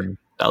 Yeah, for sure.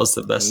 That was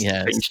the best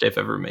change they've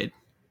ever made.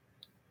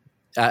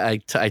 I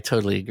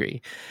totally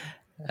agree.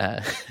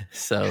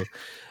 So,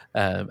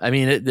 I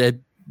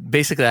mean,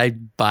 basically, I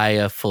buy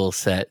a full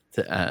set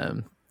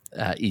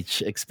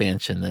each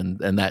expansion,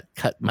 and that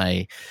cut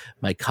my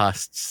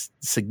costs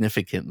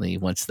significantly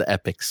once the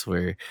epics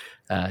were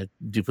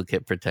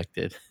duplicate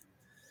protected.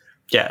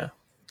 Yeah,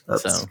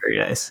 that's very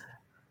nice.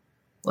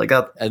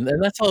 And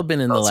that's all been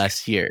in the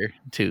last year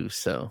too.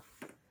 So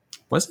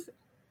was it?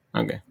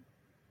 Okay.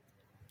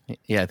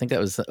 Yeah, I think that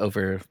was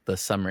over the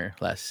summer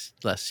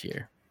last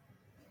year.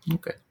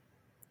 Okay.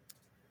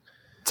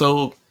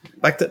 So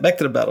back to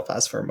the battle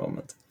pass for a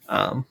moment.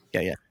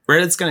 Yeah.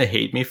 Reddit's gonna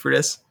hate me for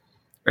this,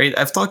 right?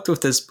 I've talked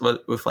with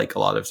a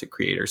lot of the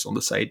creators on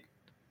the site.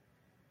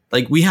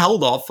 We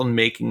held off on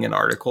making an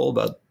article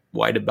about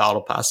why the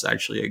battle pass is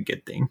actually a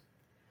good thing,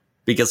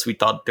 because we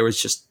thought there was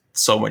just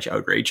so much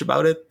outrage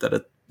about it that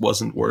it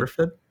wasn't worth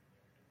it.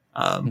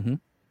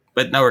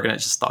 But now we're gonna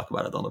just talk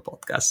about it on the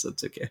podcast, so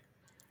it's okay.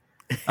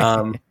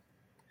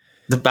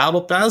 The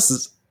battle pass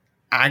is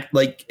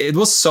it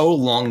was so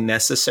long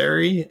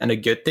necessary and a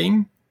good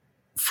thing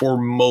for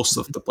most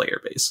of the player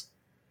base,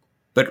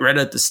 but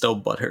Reddit is still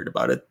butthurt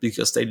about it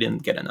because they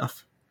didn't get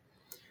enough.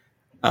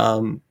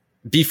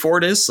 Before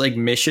this, like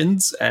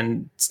missions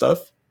and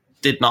stuff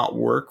did not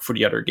work for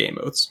the other game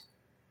modes.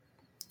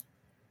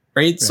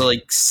 Right? So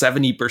like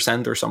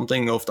 70% or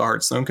something of the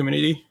Hearthstone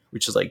community,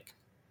 which is like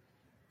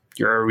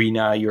your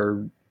arena,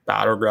 your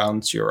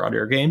battlegrounds, your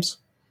other games,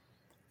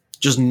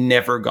 just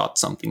never got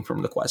something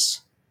from the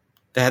quests.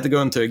 They had to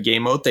go into a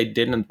game mode they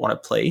didn't want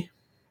to play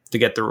to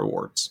get the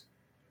rewards.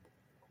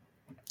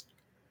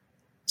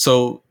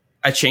 So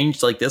a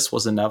change like this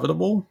was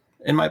inevitable,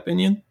 in my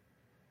opinion.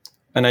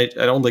 And I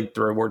don't think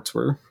the rewards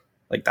were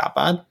like that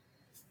bad.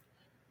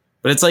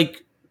 But it's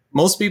like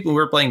most people who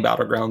are playing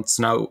Battlegrounds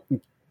now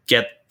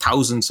get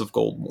thousands of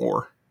gold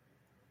more.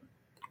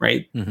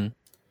 Right? Mm-hmm.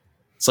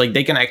 It's like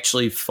they can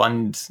actually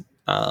fund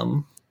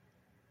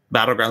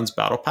Battlegrounds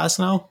Battle Pass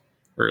now,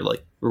 or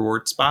like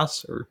Rewards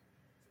Pass or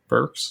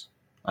perks.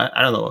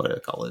 I don't know what to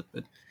call it,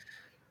 but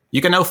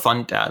you can now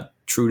fund that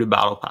through the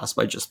Battle Pass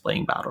by just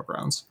playing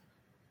Battlegrounds,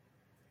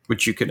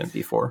 which you couldn't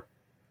before.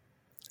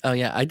 Oh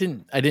yeah, I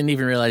didn't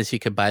even realize you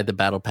could buy the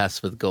Battle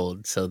Pass with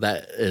gold. So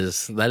that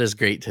is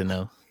great to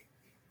know.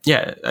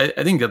 Yeah,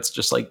 I think that's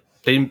just like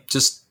they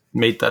just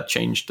made that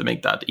change to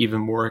make that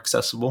even more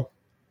accessible.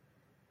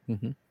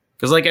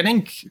 Because like I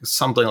think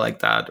something like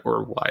that,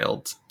 or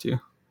Wild too.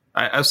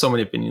 I have so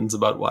many opinions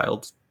about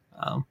Wild.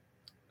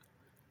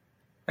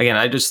 Again,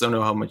 I just don't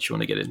know how much you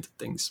want to get into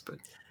things, but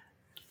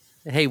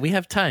hey, we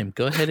have time.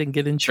 Go ahead and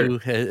get into.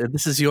 Sure.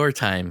 This is your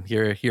time.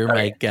 You're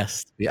my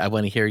guest. I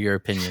want to hear your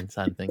opinions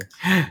on things.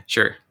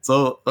 Sure.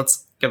 So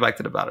let's get back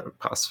to the Battle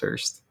Pass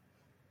first.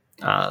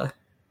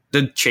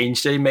 The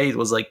change they made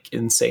was like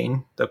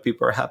insane. That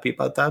people are happy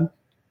about that.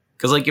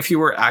 Because like if you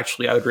were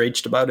actually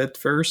outraged about it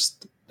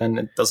first, then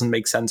it doesn't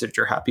make sense that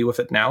you're happy with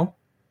it now.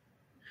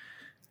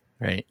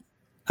 Right.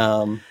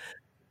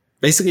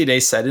 Basically, they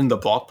said in the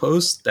blog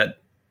post that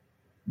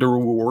the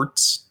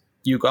rewards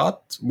you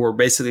got were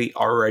basically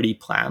already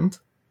planned.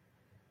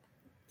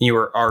 You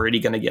were already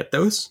going to get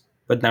those,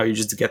 but now you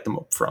just get them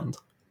up front.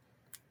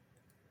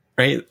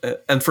 Right?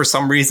 And for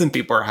some reason,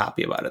 people are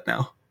happy about it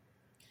now.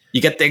 You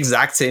get the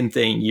exact same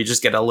thing. You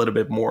just get a little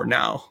bit more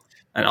now.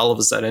 And all of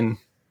a sudden,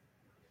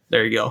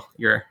 there you go.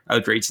 Your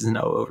outrage is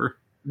now over.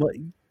 Well,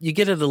 you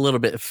get it a little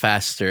bit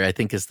faster, I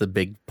think, is the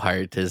big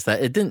part, is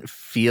that it didn't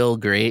feel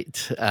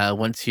great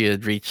once you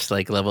had reached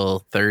like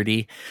level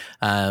 30,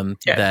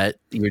 that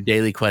your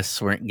daily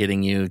quests weren't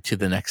getting you to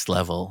the next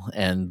level.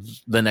 And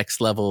the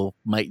next level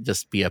might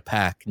just be a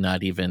pack,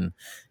 not even,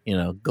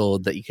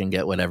 gold that you can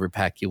get whatever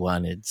pack you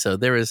wanted. So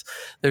there's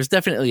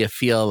definitely a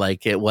feel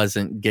like it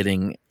wasn't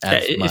getting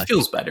as much. It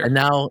feels better. And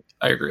now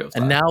I agree with that.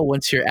 And now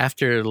once you're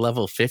after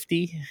level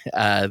 50,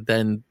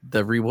 then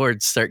the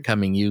rewards start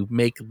coming. You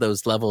make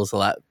those levels a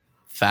lot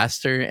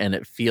faster, and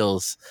it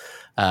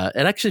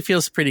actually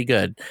feels pretty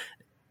good.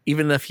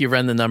 Even if you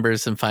run the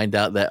numbers and find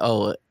out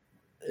that,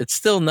 it's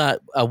still not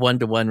a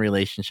one-to-one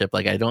relationship.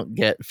 Like I don't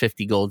get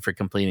 50 gold for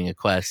completing a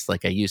quest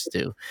like I used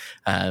to.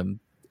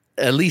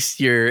 At least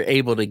you're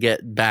able to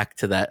get back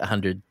to that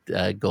 100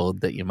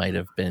 gold that you might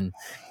have been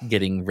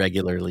getting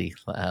regularly,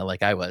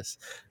 like I was.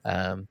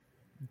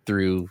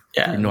 Through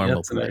normal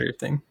that's another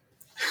thing.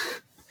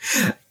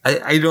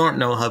 I don't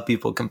know how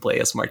people can play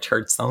as much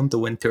Hearthstone to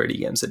win 30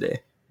 games a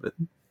day, but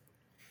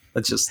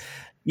that's just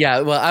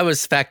well, I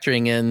was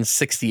factoring in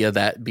 60 of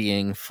that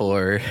being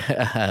for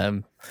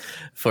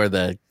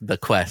the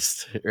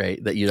quest,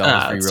 right? That you'd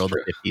always reroll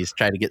the 50s,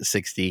 try to get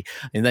 60,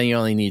 and then you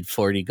only need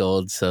 40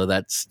 gold, so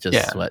that's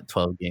just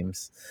 12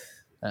 games.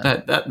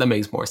 That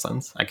makes more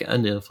sense. I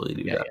can definitely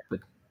do that,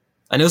 but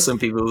I know some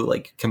people who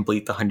like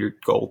complete the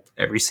 100 gold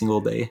every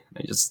single day.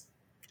 I just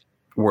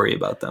worry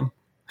about them.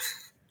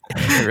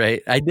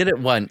 Right. I did it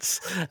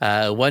once.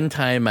 One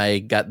time I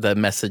got the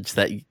message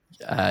that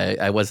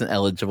I wasn't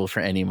eligible for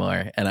any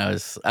more. And I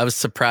was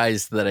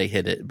surprised that I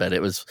hit it, but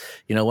it was,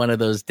 one of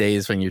those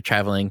days when you're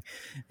traveling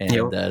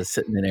and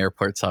sitting in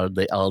airports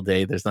all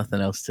day. There's nothing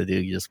else to do.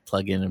 You just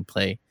plug in and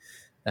play.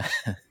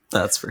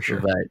 That's for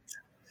sure. But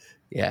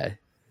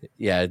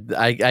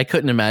I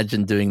couldn't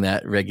imagine doing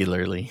that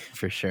regularly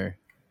for sure.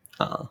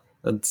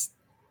 That's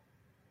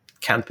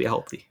can't be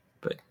healthy,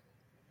 but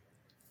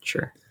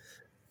sure.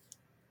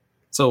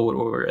 So what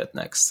were we at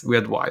next? We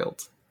had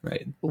Wild,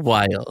 right?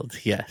 Wild,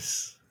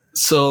 yes.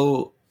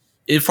 So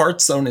if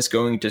Hearthstone is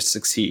going to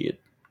succeed,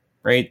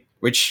 right?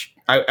 Which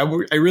I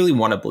really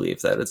want to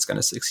believe that it's going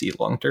to succeed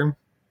long term,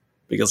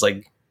 because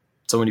like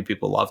so many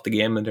people love the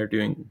game and they're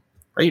doing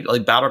right.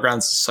 Like Battlegrounds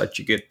is such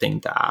a good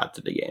thing to add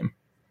to the game.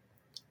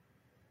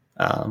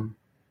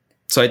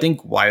 So I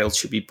think Wild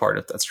should be part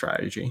of that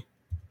strategy.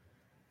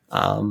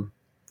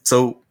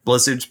 So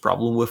Blizzard's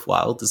problem with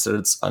Wild is that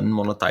it's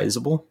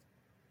unmonetizable,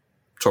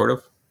 sort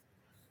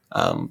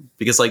of.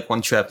 Because like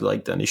once you have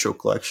like the initial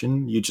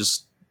collection, you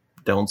just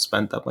don't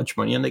spend that much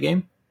money on the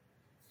game.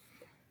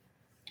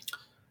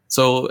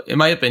 So in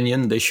my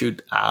opinion, they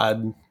should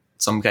add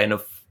some kind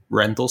of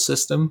rental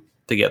system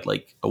to get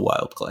like a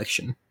Wild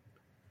collection.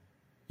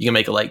 You can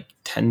make it like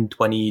 $10,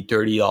 $20,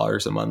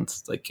 $30 a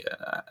month, like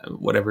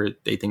whatever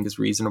they think is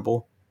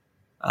reasonable.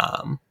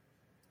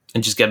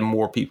 and just get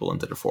more people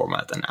into the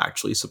format and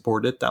actually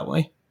support it that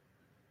way.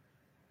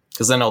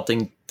 Because then I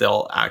think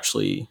they'll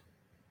actually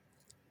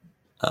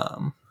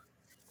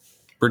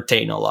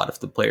retain a lot of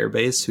the player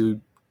base who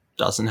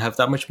doesn't have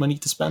that much money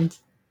to spend.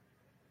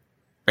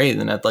 Right?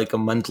 And at like a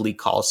monthly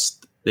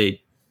cost,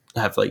 they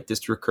have like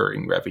this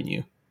recurring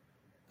revenue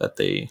that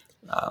they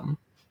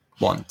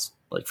want,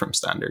 like from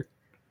Standard.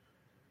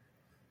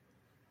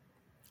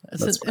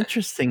 That's an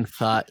interesting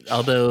thought.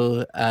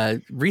 Although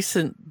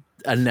recent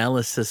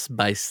analysis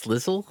by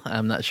Slizzle,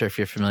 I'm not sure if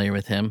you're familiar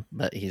with him,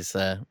 but he's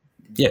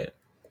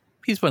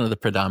one of the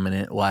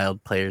predominant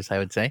Wild players, I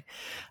would say.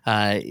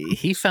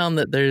 He found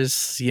that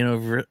there's,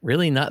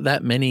 really not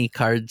that many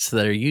cards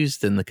that are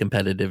used in the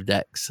competitive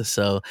decks.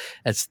 So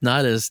it's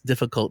not as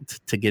difficult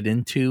to get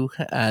into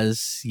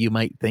as you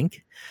might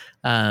think.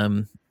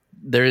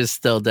 There is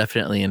still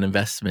definitely an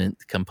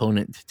investment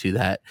component to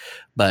that.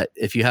 But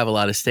if you have a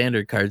lot of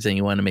standard cards and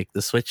you want to make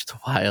the switch to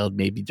Wild,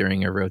 maybe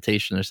during a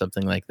rotation or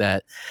something like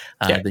that,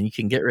 then you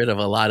can get rid of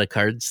a lot of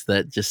cards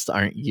that just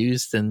aren't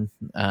used in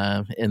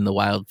the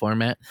Wild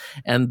format.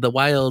 And the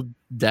Wild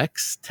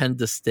decks tend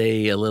to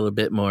stay a little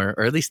bit more,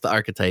 or at least the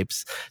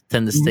archetypes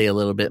tend to stay a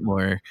little bit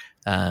more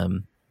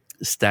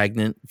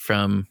stagnant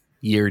from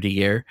year to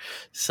year.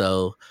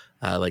 So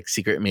like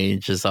Secret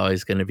Mage is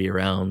always going to be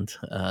around.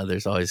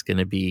 There's always going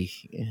to be,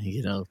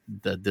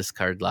 the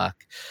discard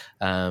lock.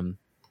 I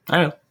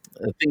know.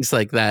 Things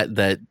like that,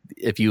 that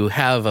if you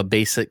have a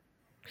basic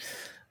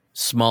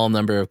small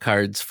number of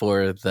cards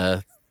for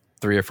the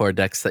 3 or 4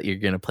 decks that you're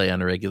going to play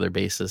on a regular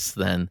basis,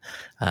 then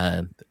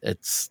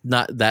it's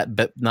not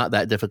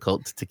that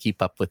difficult to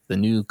keep up with the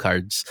new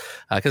cards,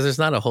 because there's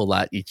not a whole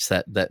lot each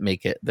set that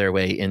make it their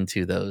way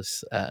into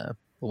those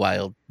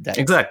Wild decks.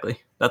 Exactly.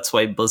 That's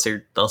why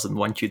Blizzard doesn't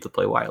want you to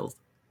play Wild.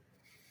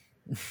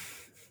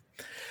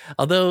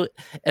 Although,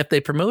 if they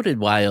promoted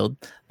Wild,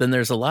 then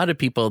there's a lot of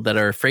people that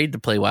are afraid to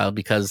play Wild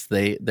because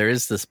there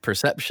is this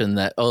perception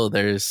that,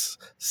 there's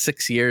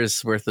 6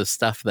 years worth of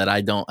stuff that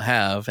I don't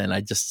have, and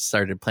I just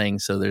started playing,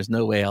 so there's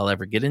no way I'll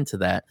ever get into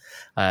that.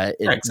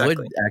 It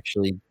would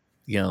actually,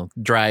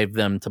 drive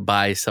them to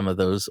buy some of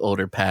those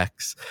older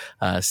packs,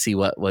 see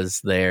what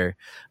was there,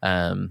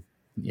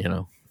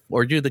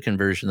 or do the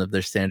conversion of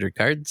their standard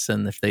cards.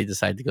 And if they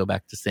decide to go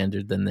back to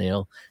standard, then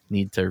they'll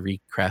need to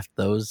recraft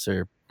those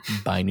or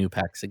buy new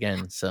packs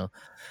again. So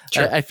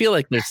I feel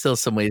like there's still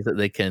some ways that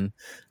they can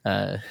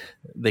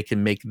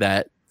make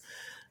that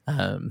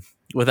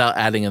without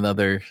adding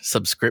another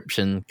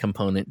subscription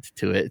component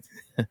to it.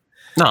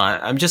 No,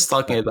 I'm just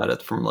talking about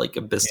it from like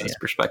a business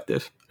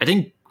perspective. I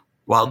think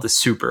Wild is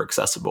super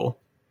accessible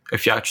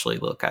if you actually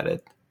look at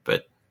it,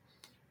 but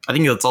I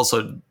think that's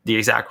also the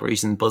exact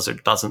reason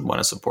Blizzard doesn't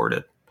want to support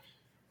it.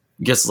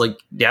 Because like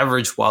the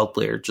average Wild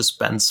player just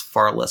spends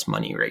far less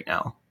money right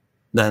now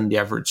than the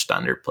average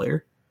standard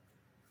player.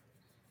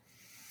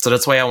 So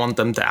that's why I want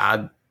them to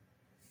add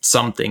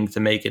something to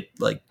make it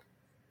like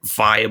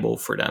viable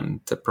for them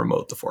to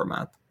promote the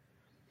format.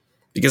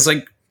 Because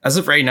like as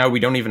of right now, we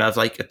don't even have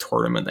like a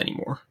tournament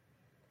anymore.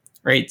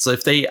 Right? So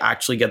if they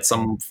actually get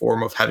some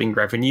form of having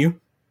revenue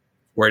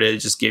where they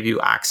just give you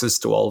access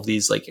to all of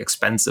these like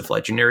expensive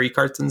legendary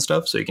cards and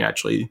stuff, so you can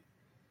actually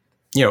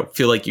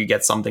feel like you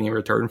get something in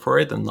return for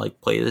it and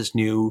like play this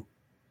new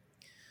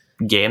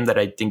game that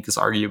I think is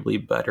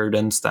arguably better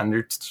than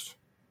standard.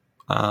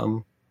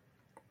 I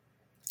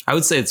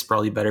would say it's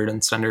probably better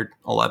than standard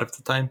a lot of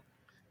the time.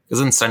 Because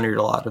in standard,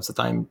 a lot of the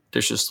time,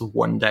 there's just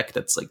one deck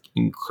that's like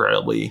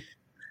incredibly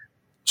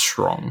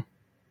strong.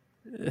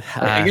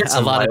 I guess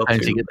a lot of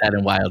times you get that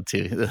in Wild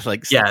too.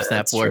 Like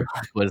Snap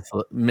Warlock was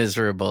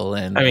miserable,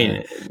 and I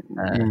mean,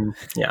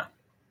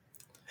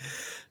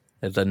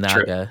 the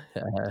Naga.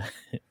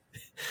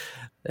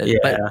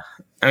 But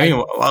I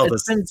mean,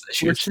 it's been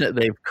fortunate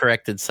they've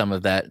corrected some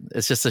of that.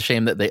 It's just a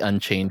shame that they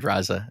unchained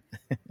Raza.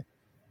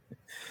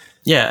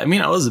 Yeah, I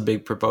mean, I was a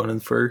big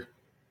proponent for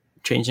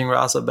changing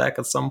Raza back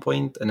at some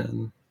point, and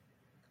then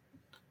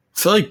I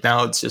feel like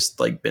now it's just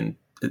been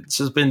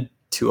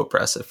too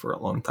oppressive for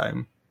a long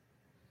time.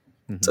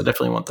 Mm-hmm. So I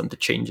definitely want them to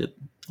change it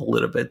a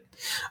little bit.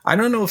 I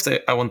don't know if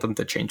I want them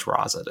to change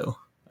Raza though.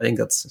 I think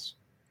that's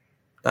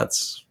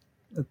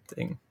a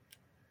thing.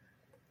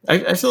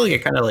 I feel like I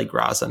kind of like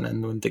Raza and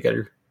Enwin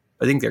together.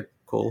 I think they're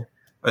cool.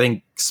 I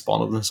think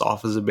Spawn of the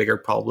Soft is a bigger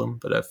problem,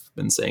 but I've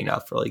been saying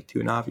that for like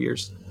 2.5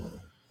 years.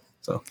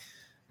 So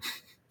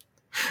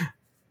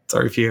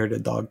sorry if you heard a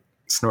dog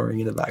snoring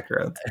in the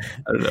background.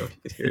 I don't know if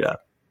you could hear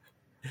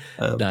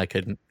that. No, I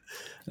couldn't.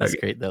 That's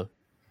great though.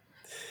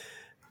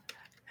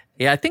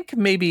 Yeah, I think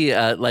maybe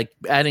like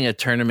adding a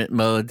tournament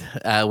mode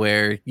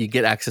where you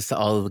get access to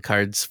all of the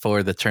cards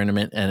for the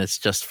tournament, and it's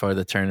just for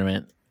the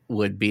tournament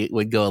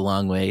would go a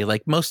long way.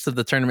 Like most of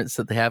the tournaments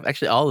that they have,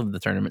 actually all of the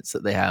tournaments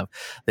that they have,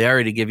 they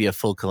already give you a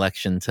full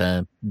collection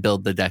to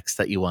build the decks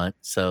that you want.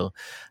 So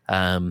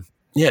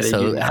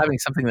so having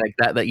something like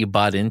that you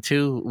bought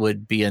into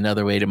would be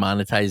another way to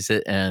monetize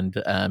it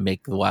and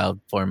make the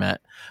Wild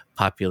format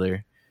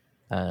popular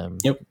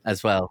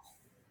as well.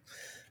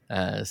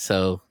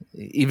 So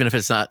even if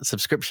it's not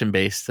subscription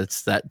based,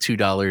 it's that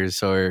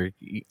 $2 or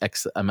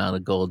X amount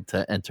of gold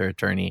to enter a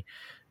tourney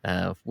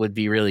would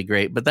be really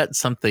great. But that's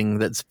something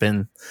that's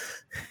been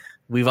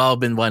we've all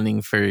been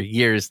wanting for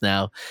years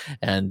now,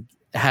 and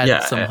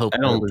had some Yeah, hope I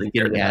that it don't was think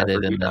they're getting gonna ever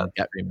added do and that. then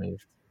got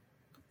removed.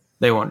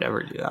 They won't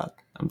ever do that.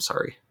 I'm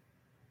sorry.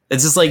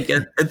 It's just like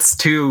it's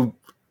too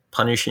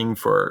punishing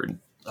for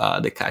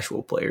the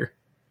casual player.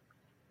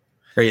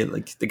 Right?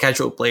 Like the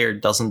casual player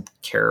doesn't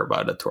care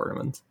about a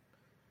tournament,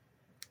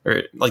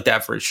 or like the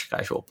average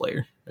casual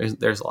player.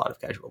 There's a lot of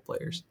casual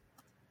players.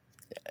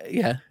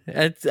 Yeah,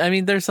 I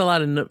mean, there's a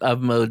lot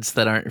of modes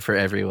that aren't for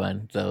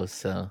everyone, though.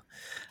 So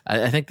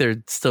I think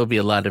there'd still be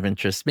a lot of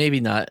interest. Maybe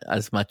not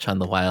as much on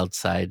the wild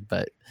side,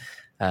 but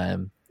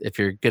if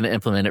you're going to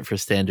implement it for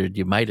standard,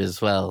 you might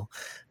as well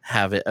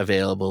have it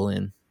available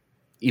in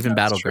even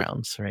That's true.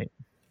 battlegrounds, right?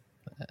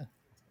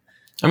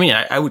 I mean,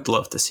 I would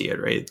love to see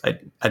it. Right?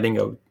 I think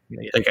I would,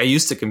 like I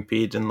used to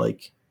compete in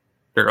like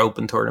their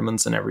open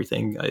tournaments and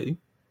everything. I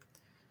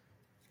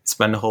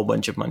spent a whole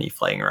bunch of money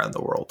flying around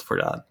the world for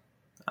that.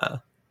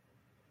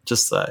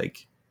 Just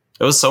like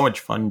it was so much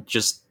fun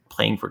just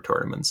playing for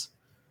tournaments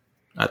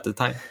at the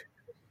time.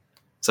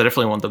 So I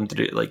definitely want them to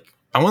do like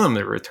I want them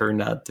to return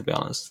that. To be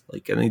honest,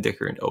 like I think the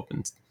current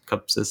Open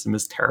Cup system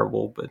is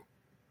terrible, but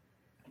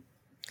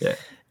yeah,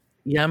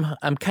 Yeah,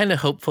 I'm kind of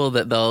hopeful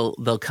that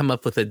they'll come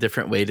up with a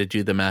different way to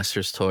do the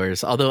Masters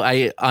tours. Although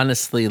I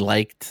honestly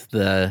liked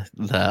the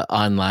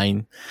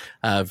online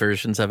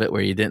versions of it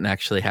where you didn't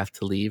actually have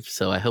to leave.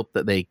 So I hope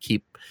that they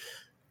keep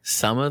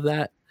some of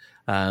that.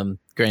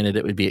 Granted,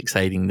 it would be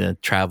exciting to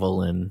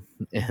travel and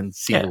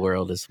see yeah. the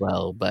world as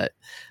well, but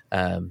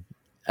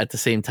at the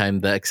same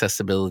time, the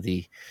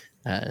accessibility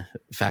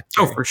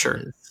factor. Oh, for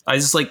sure. I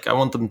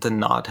want them to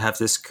not have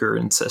this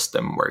current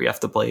system where you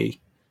have to play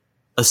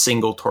a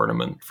single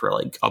tournament for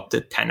like up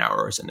to 10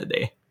 hours in a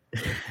day.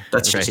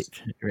 That's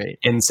just right.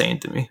 insane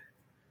to me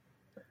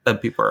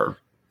that people are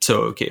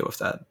so okay with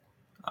that.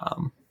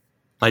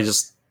 I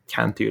just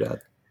can't do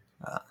that.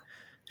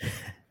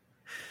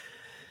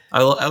 I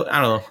don't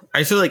know.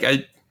 I feel like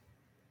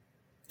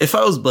if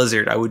I was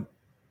Blizzard, I would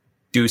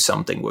do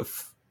something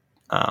with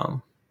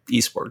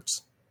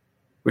esports,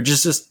 which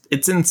is just,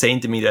 it's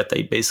insane to me that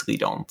they basically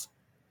don't,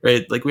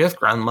 right? Like we have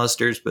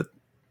grandmasters, but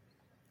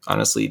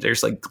honestly,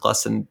 there's like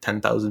less than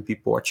 10,000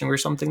 people watching or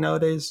something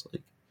nowadays.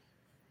 Like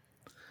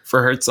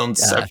for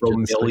Hearthstone's several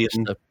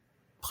million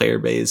player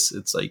base,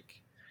 it's like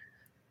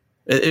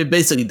it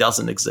basically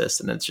doesn't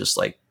exist, and it's just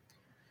like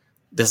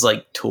this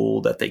like tool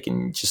that they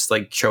can just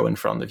like show in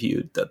front of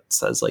you that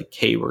says like,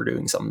 "Hey, we're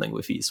doing something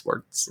with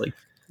esports. Like,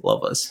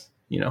 love us,"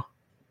 you know?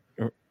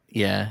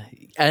 Yeah,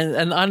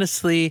 and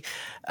honestly,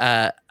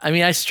 I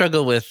mean, I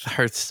struggle with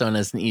Hearthstone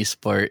as an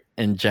esport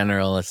in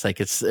general. It's like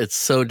it's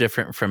so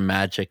different from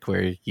Magic,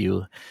 where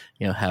you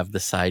have the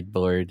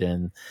sideboard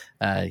and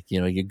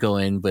you go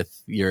in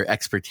with your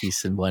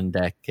expertise in one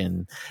deck,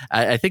 and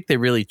I think they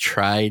really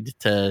tried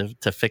to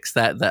fix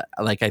that. That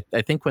like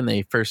I think when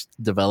they first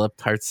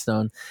developed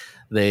Hearthstone,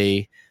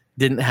 they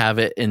didn't have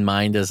it in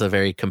mind as a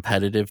very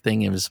competitive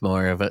thing. It was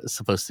more of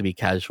supposed to be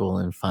casual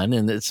and fun,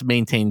 and it's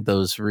maintained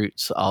those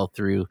roots all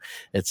through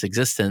its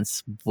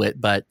existence.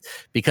 But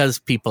because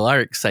people are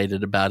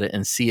excited about it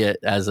and see it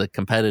as a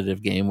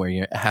competitive game where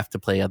you have to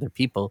play other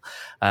people,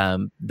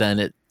 then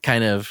it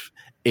kind of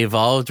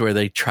evolved where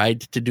they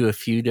tried to do a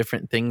few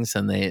different things,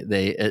 and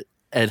it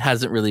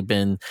hasn't really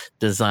been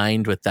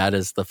designed with that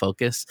as the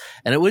focus.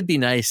 And it would be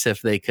nice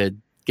if they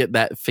could get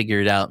that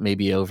figured out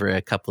maybe over a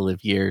couple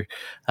of year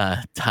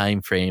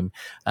time frame,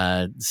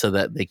 so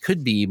that they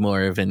could be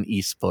more of an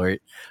esport.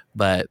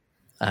 But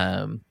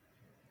I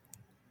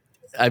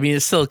mean,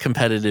 it's still a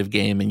competitive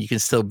game, and you can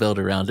still build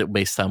around it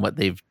based on what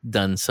they've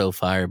done so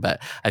far.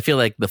 But I feel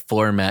like the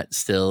format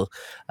still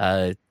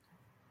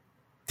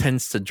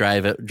tends to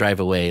drive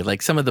away.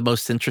 Like some of the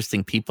most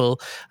interesting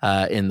people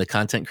in the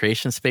content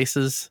creation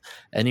spaces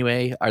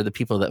anyway are the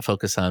people that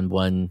focus on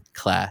one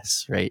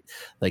class, right?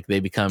 Like they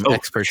become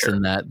experts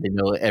in that. They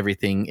know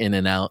everything in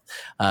and out.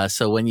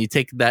 So when you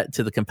take that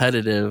to the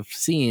competitive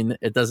scene,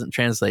 it doesn't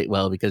translate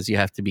well because you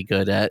have to be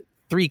good at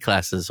 3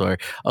 classes, or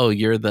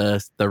you're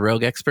the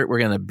rogue expert, we're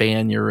going to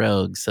ban your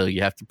rogue, so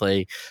you have to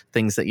play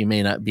things that you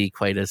may not be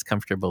quite as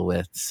comfortable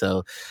with.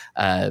 So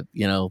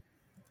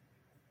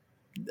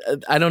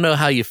I don't know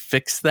how you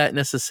fix that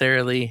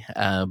necessarily,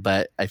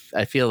 but I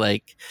feel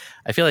like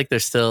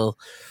there's still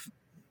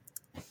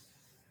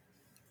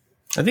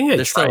a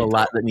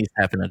lot that needs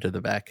to happen under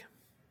the back.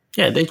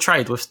 Yeah, they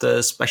tried with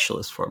the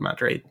specialist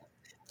format, right?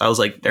 That was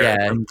like their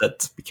attempt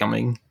that's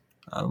becoming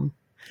a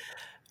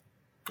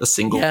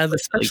single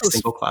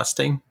single class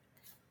thing.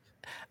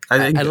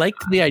 I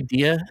liked the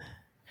idea,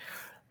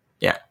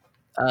 yeah,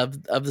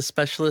 of the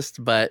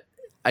specialist, but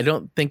I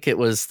don't think it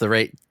was the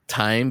right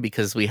time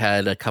because we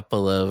had a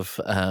couple of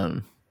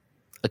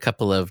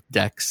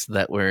decks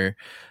that were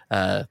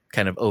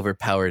kind of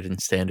overpowered in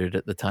standard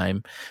at the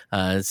time.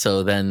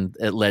 So then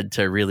it led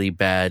to really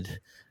bad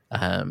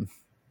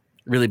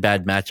really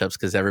bad matchups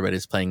because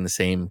everybody's playing the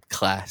same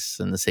class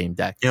and the same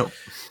deck. Yep.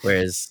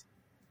 Whereas,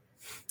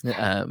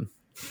 and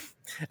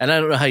I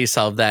don't know how you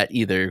solve that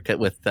either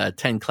with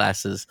 10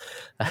 classes.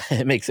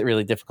 It makes it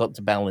really difficult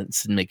to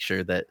balance and make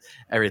sure that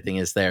everything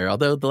is there.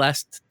 Although the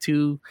last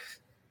 2-3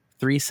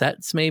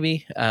 sets,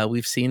 maybe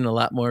we've seen a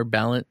lot more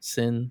balance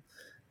in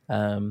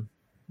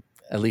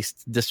at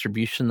least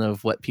distribution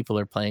of what people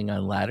are playing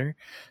on ladder.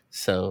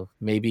 So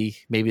maybe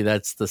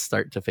that's the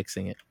start to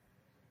fixing it.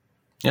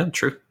 Yeah,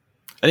 true.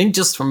 I think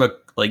just from a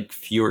like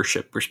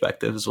viewership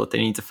perspective is what they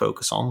need to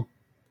focus on,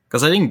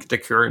 because I think the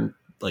current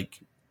like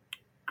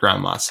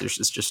Grandmasters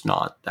is just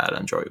not that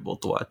enjoyable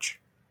to watch.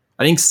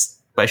 I think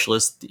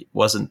Specialist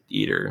wasn't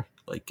either.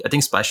 Like I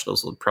think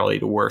Specialist was probably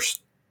the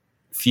worst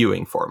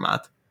viewing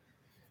format,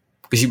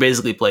 because you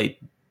basically play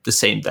the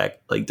same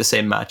deck, like the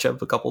same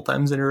matchup a couple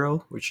times in a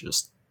row, which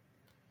just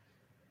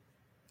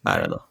I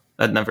don't know.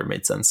 That never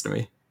made sense to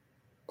me.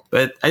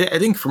 But I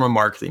think from a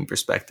marketing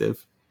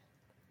perspective,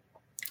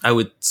 I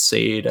would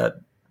say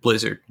that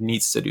Blizzard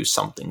needs to do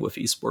something with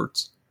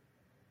esports,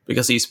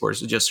 because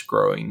esports is just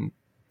growing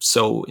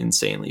so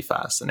insanely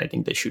fast, and I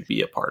think they should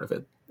be a part of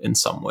it in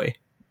some way.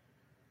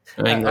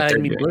 I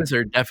mean,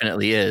 Blizzard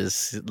definitely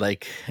is.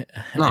 Like,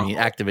 I mean,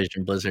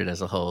 Activision Blizzard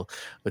as a whole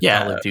with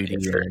Call of Duty.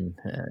 Sure. And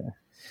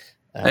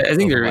I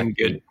think they're doing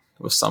good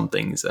with some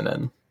things, and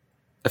then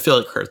I feel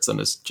like Hearthstone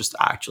is just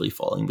actually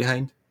falling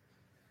behind.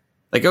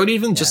 Like I would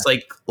even just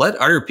like let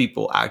other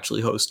people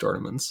actually host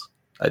tournaments.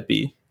 I'd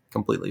be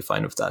completely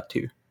fine with that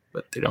too,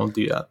 but they don't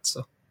do that.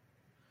 So,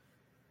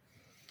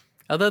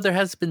 although there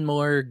has been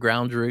more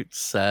ground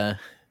roots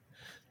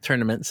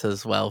tournaments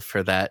as well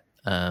for that,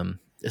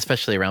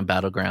 especially around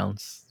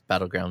Battlegrounds.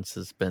 Battlegrounds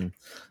has been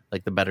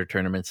like the better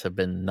tournaments have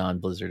been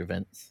non-Blizzard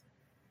events.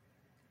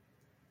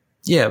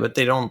 Yeah, but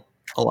they don't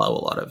allow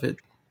a lot of it,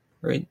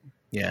 right?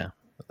 Yeah,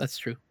 that's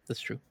true.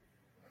 That's true.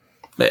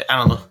 But I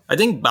don't know. I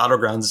think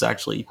Battlegrounds is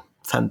actually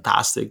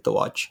fantastic to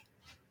watch.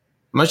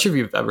 I'm not sure if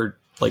you've ever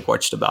like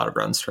watched a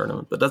Battlegrounds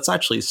tournament, but that's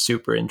actually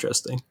super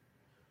interesting.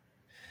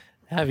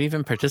 I've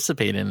even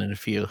participated in a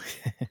few.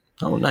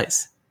 Oh,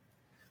 nice.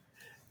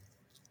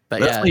 But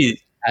that's way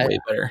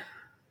better.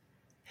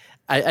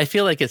 I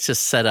feel like it's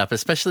just set up,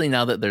 especially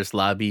now that there's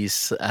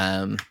lobbies.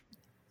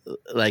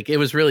 Like it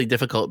was really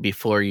difficult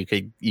before you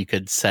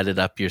could set it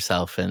up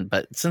yourself,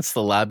 but since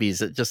the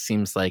lobbies, it just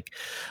seems like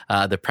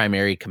the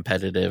primary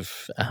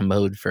competitive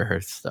mode for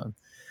Hearthstone.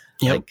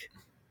 Yep. Like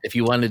if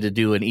you wanted to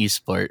do an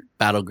esport,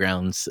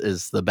 Battlegrounds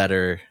is the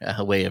better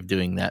way of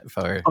doing that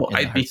for.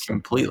 I'd be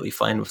completely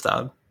fine with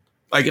that.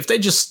 Like if they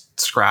just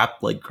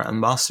scrap like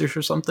Grandmasters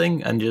or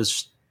something and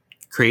just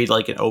create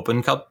like an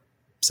open cup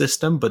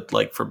system, but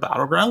like for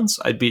Battlegrounds,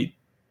 I'd be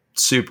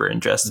super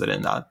interested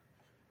in that.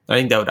 I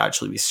think that would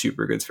actually be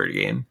super good for the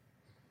game,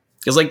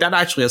 because like that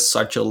actually has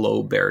such a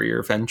low barrier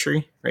of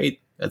entry, right?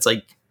 It's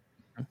like,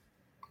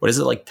 what is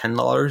it, like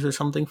 $10 or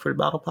something for the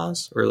battle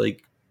pass,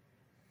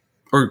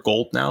 or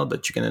gold now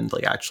that you can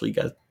like actually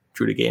get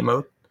through the game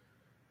mode.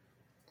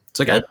 It's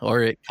like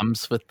or it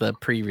comes with the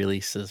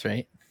pre-releases,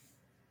 right?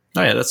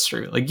 Oh yeah, that's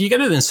true. Like you get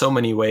it in so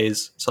many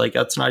ways. So like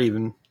that's not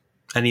even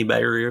any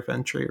barrier of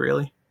entry,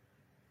 really.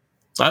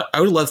 So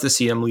I would love to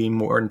see them lean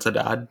more into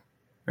that,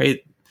 right?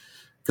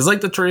 Because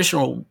like the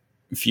traditional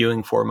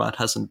viewing format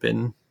hasn't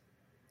been.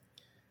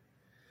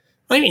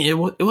 I mean,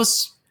 it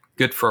was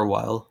good for a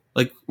while.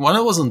 Like when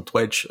it was on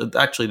Twitch, it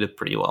actually did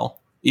pretty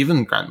well.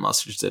 Even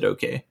Grandmasters did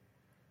okay.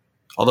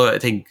 Although I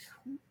think,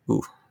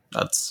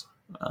 that's.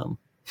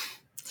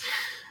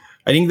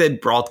 I think they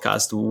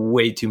broadcast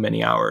way too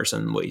many hours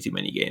and way too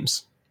many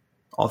games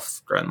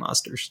off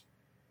Grandmasters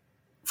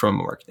from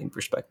a marketing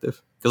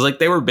perspective. Because like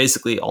they were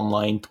basically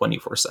online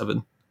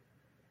 24/7,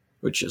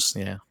 which is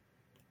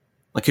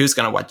like who's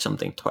gonna watch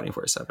something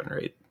 24/7,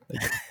 right?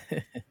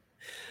 Like,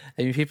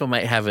 I mean, people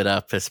might have it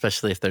up,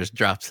 especially if there's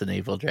drops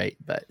enabled, right?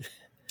 But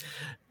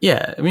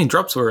yeah, I mean,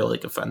 drops were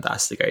like a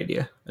fantastic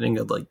idea. I think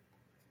it like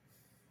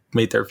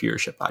made their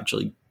viewership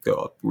actually go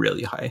up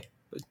really high.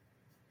 But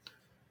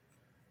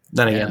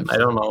then again, I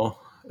don't know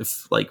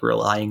if like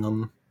relying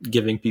on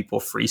giving people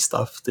free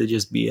stuff to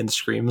just be in the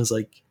stream is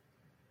like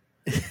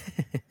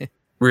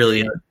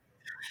really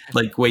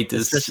like wait to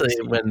especially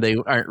when they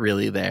aren't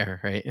really there,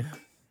 right?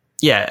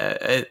 Yeah,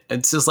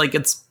 it's just like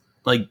it's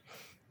like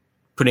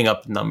putting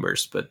up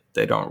numbers, but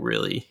they don't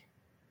really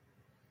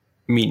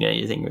mean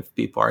anything if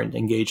people aren't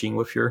engaging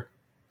with your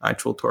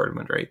actual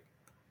tournament, right?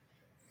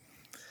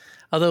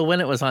 Although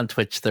when it was on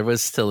Twitch, there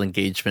was still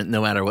engagement.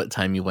 No matter what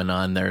time you went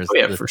on,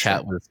 the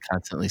chat was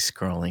constantly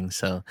scrolling.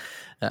 So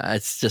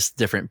it's just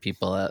different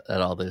people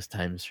at all those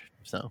times.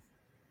 So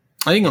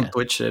I think on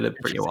Twitch they did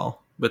pretty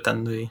well, but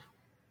then they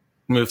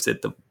moved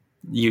it to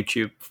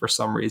YouTube for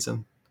some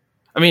reason.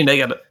 I mean, they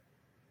got an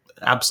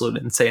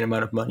absolute insane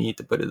amount of money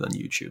to put it on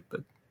YouTube,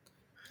 but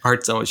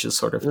Hearthstone was just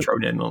sort of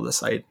thrown in on the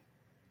side.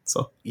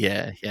 So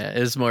yeah, it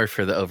was more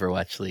for the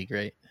Overwatch League,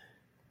 right?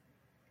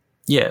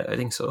 Yeah, I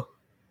think so.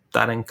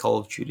 That and Call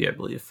of Duty, I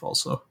believe,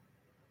 also.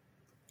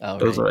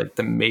 Those are like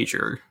the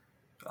major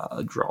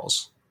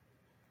draws.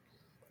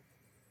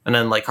 And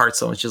then like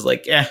Hearthstone was just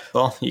like, yeah,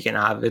 well, you can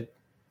have it.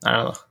 I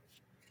don't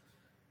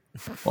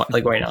know. What,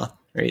 like, why not?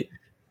 Right?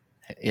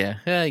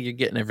 Yeah, you're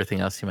getting everything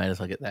else. You might as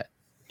well get that.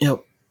 Yep.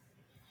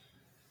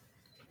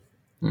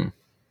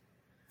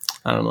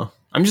 I don't know.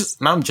 I'm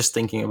just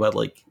thinking about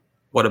like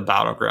what a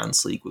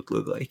Battlegrounds League would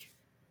look like,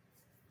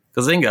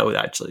 because I think that would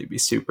actually be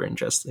super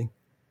interesting.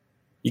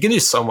 You can do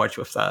so much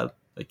with that.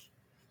 Like,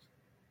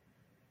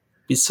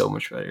 be so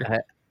much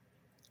better.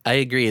 I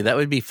agree. That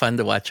would be fun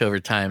to watch over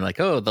time. Like,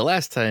 oh, the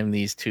last time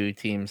these two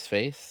teams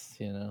faced,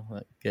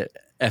 like get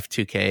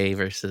F2K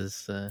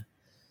versus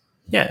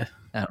Yeah.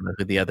 I don't know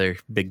who the other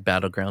big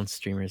Battleground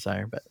streamers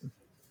are, but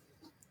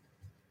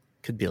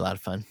could be a lot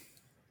of fun.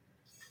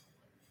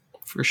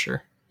 For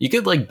sure. You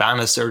could like ban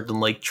a certain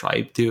like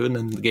tribe too, and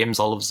then the game's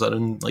all of a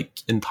sudden like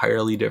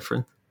entirely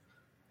different.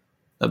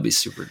 That'd be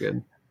super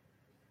good.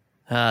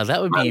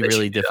 That would be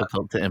really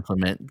difficult to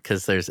implement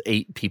because there's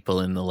 8 people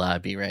in the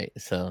lobby, right?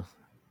 So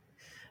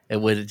it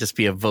would just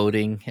be a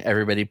voting.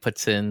 Everybody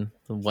puts in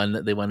the one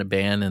that they want to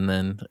ban, and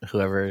then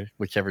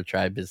whichever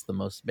tribe is the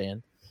most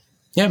banned.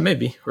 Yeah,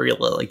 maybe. Or you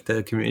let like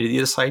the community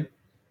decide.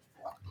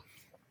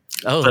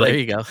 Oh, but, there like,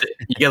 you go.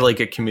 You get like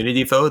a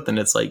community vote, and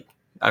it's like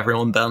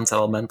everyone bans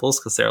elementals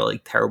because they're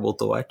like terrible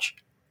to watch.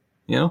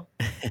 Yeah.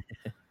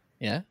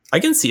 I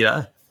can see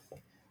that.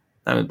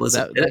 I mean,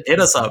 Blizzard, hit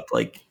us up.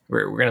 Like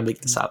we're gonna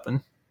make this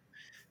happen.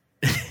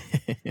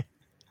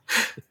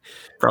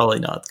 Probably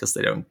not because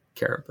they don't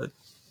care, but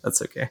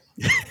that's okay.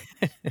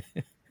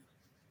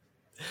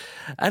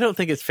 I don't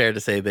think it's fair to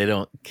say they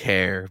don't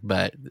care,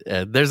 but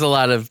there's a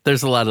lot of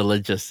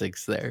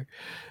logistics there.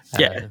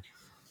 Yeah.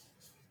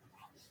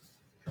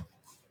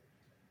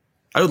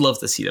 I would love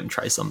to see them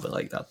try something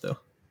like that, though.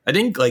 I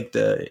think like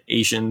the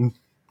Asian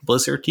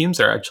Blizzard teams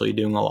are actually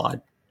doing a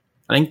lot.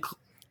 I think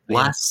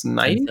last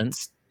night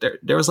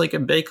there was like a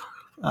big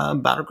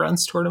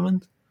Battlegrounds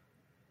tournament.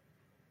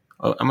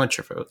 Oh, I'm not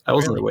sure if I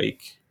wasn't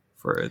awake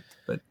for it,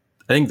 but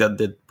I think that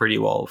did pretty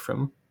well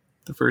from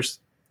the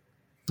first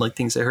like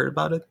things I heard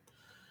about it.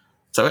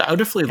 So I would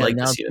definitely like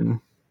to see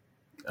them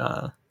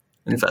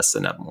invest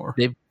in that more.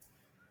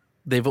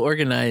 They've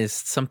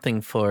organized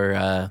something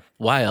for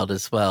Wild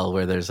as well,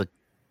 where there's a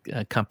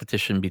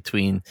competition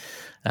between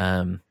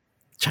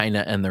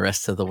China and the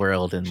rest of the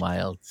world in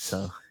Wild.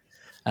 So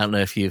I don't know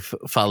if you've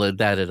followed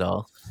that at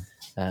all.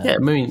 Yeah, I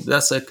mean,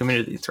 that's a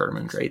community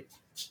tournament, right?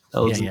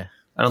 Yeah.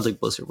 I don't think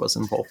Blizzard was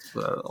involved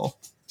with that at all.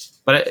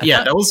 But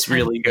that was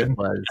really good.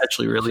 I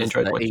actually really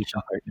enjoyed watching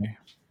Asian partner.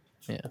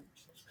 Yeah.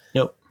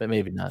 Yep. But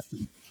maybe not.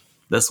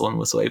 This one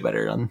was way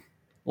better than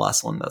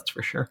last one, that's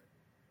for sure.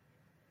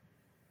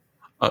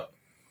 I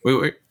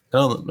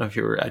don't know if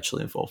you were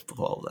actually involved with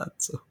all of that.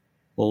 So,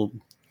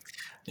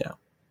 yeah.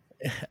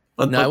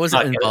 I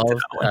wasn't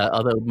involved,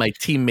 although my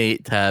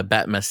teammate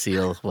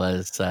Batmasil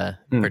was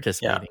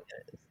participating in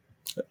it.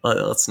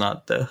 Let's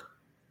not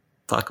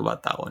talk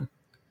about that one.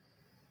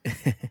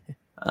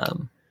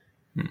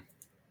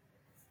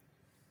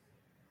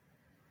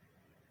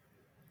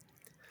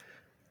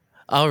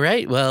 All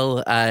right.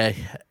 Well, I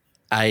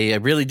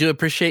really do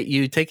appreciate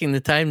you taking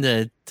the time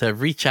to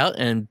reach out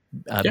and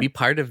be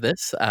part of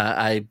this.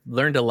 I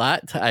learned a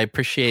lot. I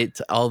appreciate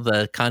all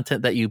the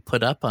content that you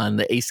put up on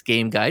the Ace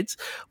Game Guides,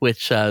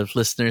 which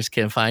listeners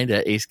can find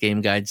at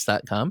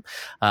acegameguides.com.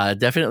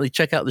 Definitely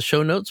check out the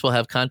show notes. We'll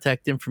have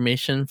contact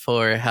information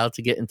for how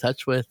to get in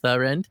touch with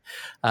Rend.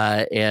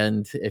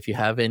 And if you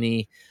have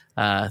any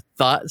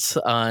thoughts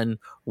on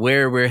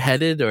where we're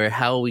headed or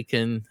how we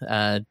can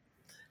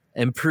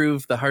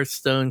improve the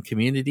Hearthstone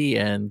community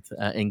and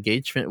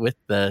engagement with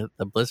the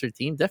Blizzard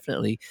team,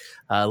 definitely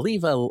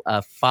leave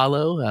a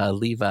follow,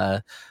 leave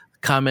a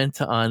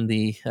comment on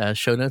the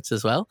show notes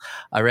as well.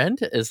 Rend,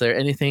 is there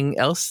anything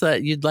else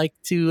that you'd like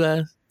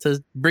to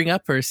bring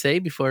up or say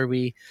before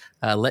we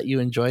let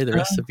you enjoy the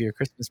rest of your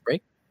Christmas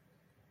break?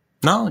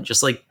 No,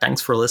 just like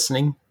thanks for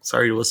listening.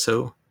 Sorry it was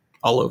so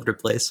all over the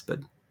place, but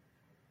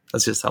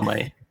that's just how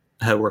my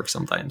head works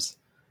sometimes.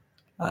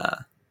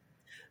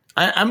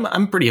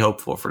 I'm pretty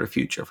hopeful for the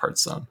future of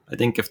Hearthstone. I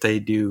think if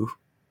they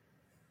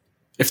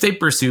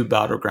pursue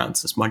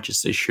Battlegrounds as much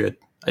as they should,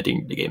 I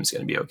think the game's going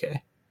to be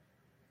okay.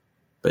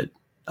 But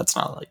that's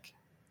not like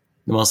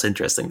the most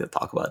interesting to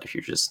talk about if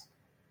you're just,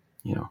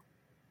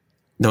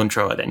 don't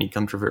throw out any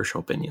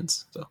controversial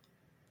opinions. So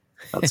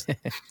that's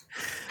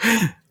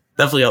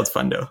definitely how it's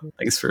fun though.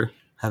 Thanks for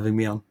having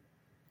me on.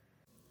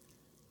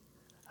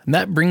 And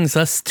that brings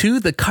us to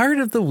the card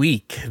of the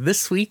week.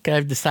 This week,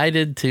 I've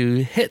decided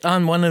to hit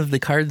on one of the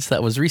cards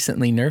that was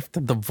recently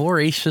nerfed, the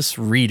Voracious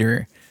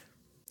Reader.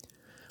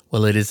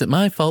 Well, it isn't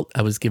my fault.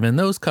 I was given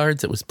those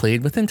cards. It was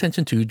played with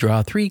intention to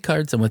draw 3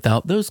 cards, and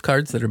without those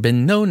cards, there have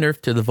been no nerf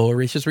to the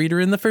Voracious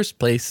Reader in the first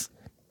place.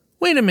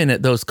 Wait a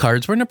minute, those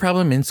cards weren't a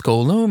problem in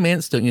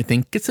Scholomance, don't you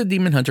think? It's a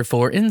Demon Hunter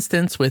 4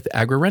 instance with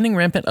aggro running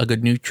rampant. A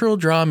good neutral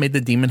draw made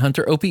the Demon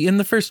Hunter OP in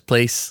the first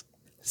place.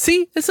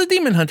 See, it's the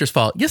Demon Hunter's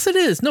fault. Yes, it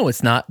is. No,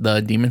 it's not.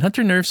 The Demon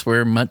Hunter nerfs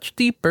were much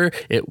deeper.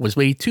 It was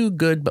way too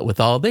good, but with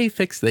all they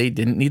fixed, they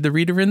didn't need the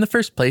reader in the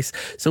first place.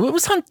 So it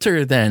was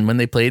Hunter then, when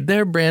they played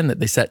their brand that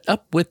they set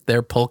up with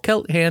their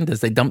Polkelt hand as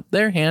they dumped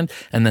their hand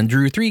and then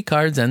drew 3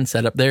 cards and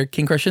set up their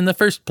King Crush in the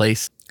first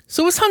place.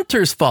 So it's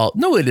Hunter's fault.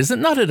 No, it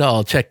isn't. Not at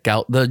all. Check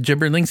out the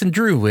Gibberlings and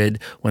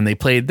Druid. When they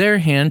played their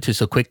hand to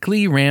so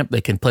quickly ramp, they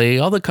can play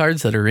all the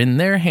cards that are in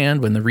their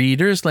hand when the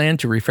readers land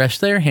to refresh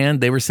their hand.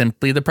 They were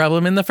simply the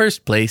problem in the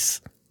first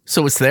place.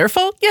 So it's their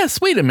fault? Yes,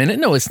 wait a minute.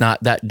 No, it's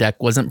not. That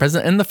deck wasn't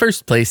present in the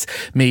first place.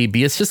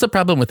 Maybe it's just a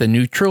problem with a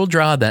neutral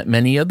draw that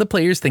many of the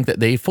players think that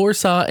they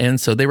foresaw,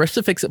 and so they rush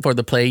to fix it for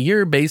the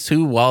player base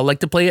who all like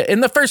to play it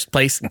in the first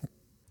place.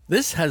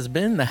 This has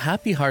been the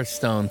Happy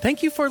Hearthstone.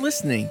 Thank you for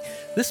listening.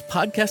 This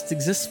podcast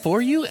exists for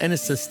you and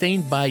is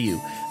sustained by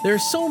you. There are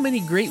so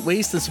many great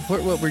ways to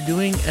support what we're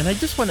doing, and I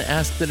just want to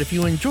ask that if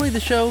you enjoy the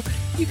show,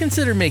 you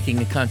consider making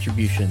a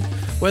contribution.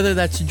 Whether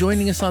that's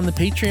joining us on the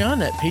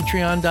Patreon at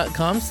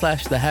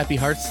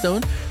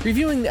patreon.com/thehappyhearthstone,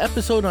 reviewing the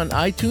episode on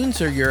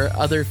iTunes or your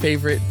other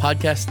favorite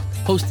podcast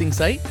hosting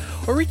site,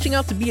 or reaching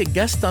out to be a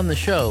guest on the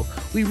show.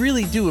 We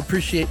really do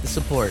appreciate the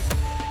support.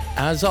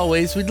 As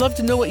always, we'd love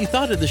to know what you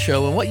thought of the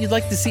show and what you'd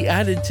like to see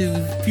added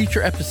to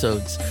future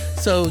episodes.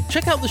 So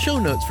check out the show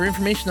notes for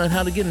information on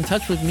how to get in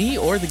touch with me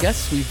or the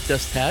guests we've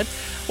just had,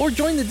 or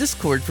join the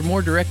Discord for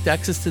more direct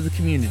access to the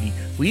community.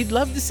 We'd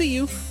love to see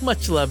you.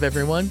 Much love,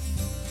 everyone.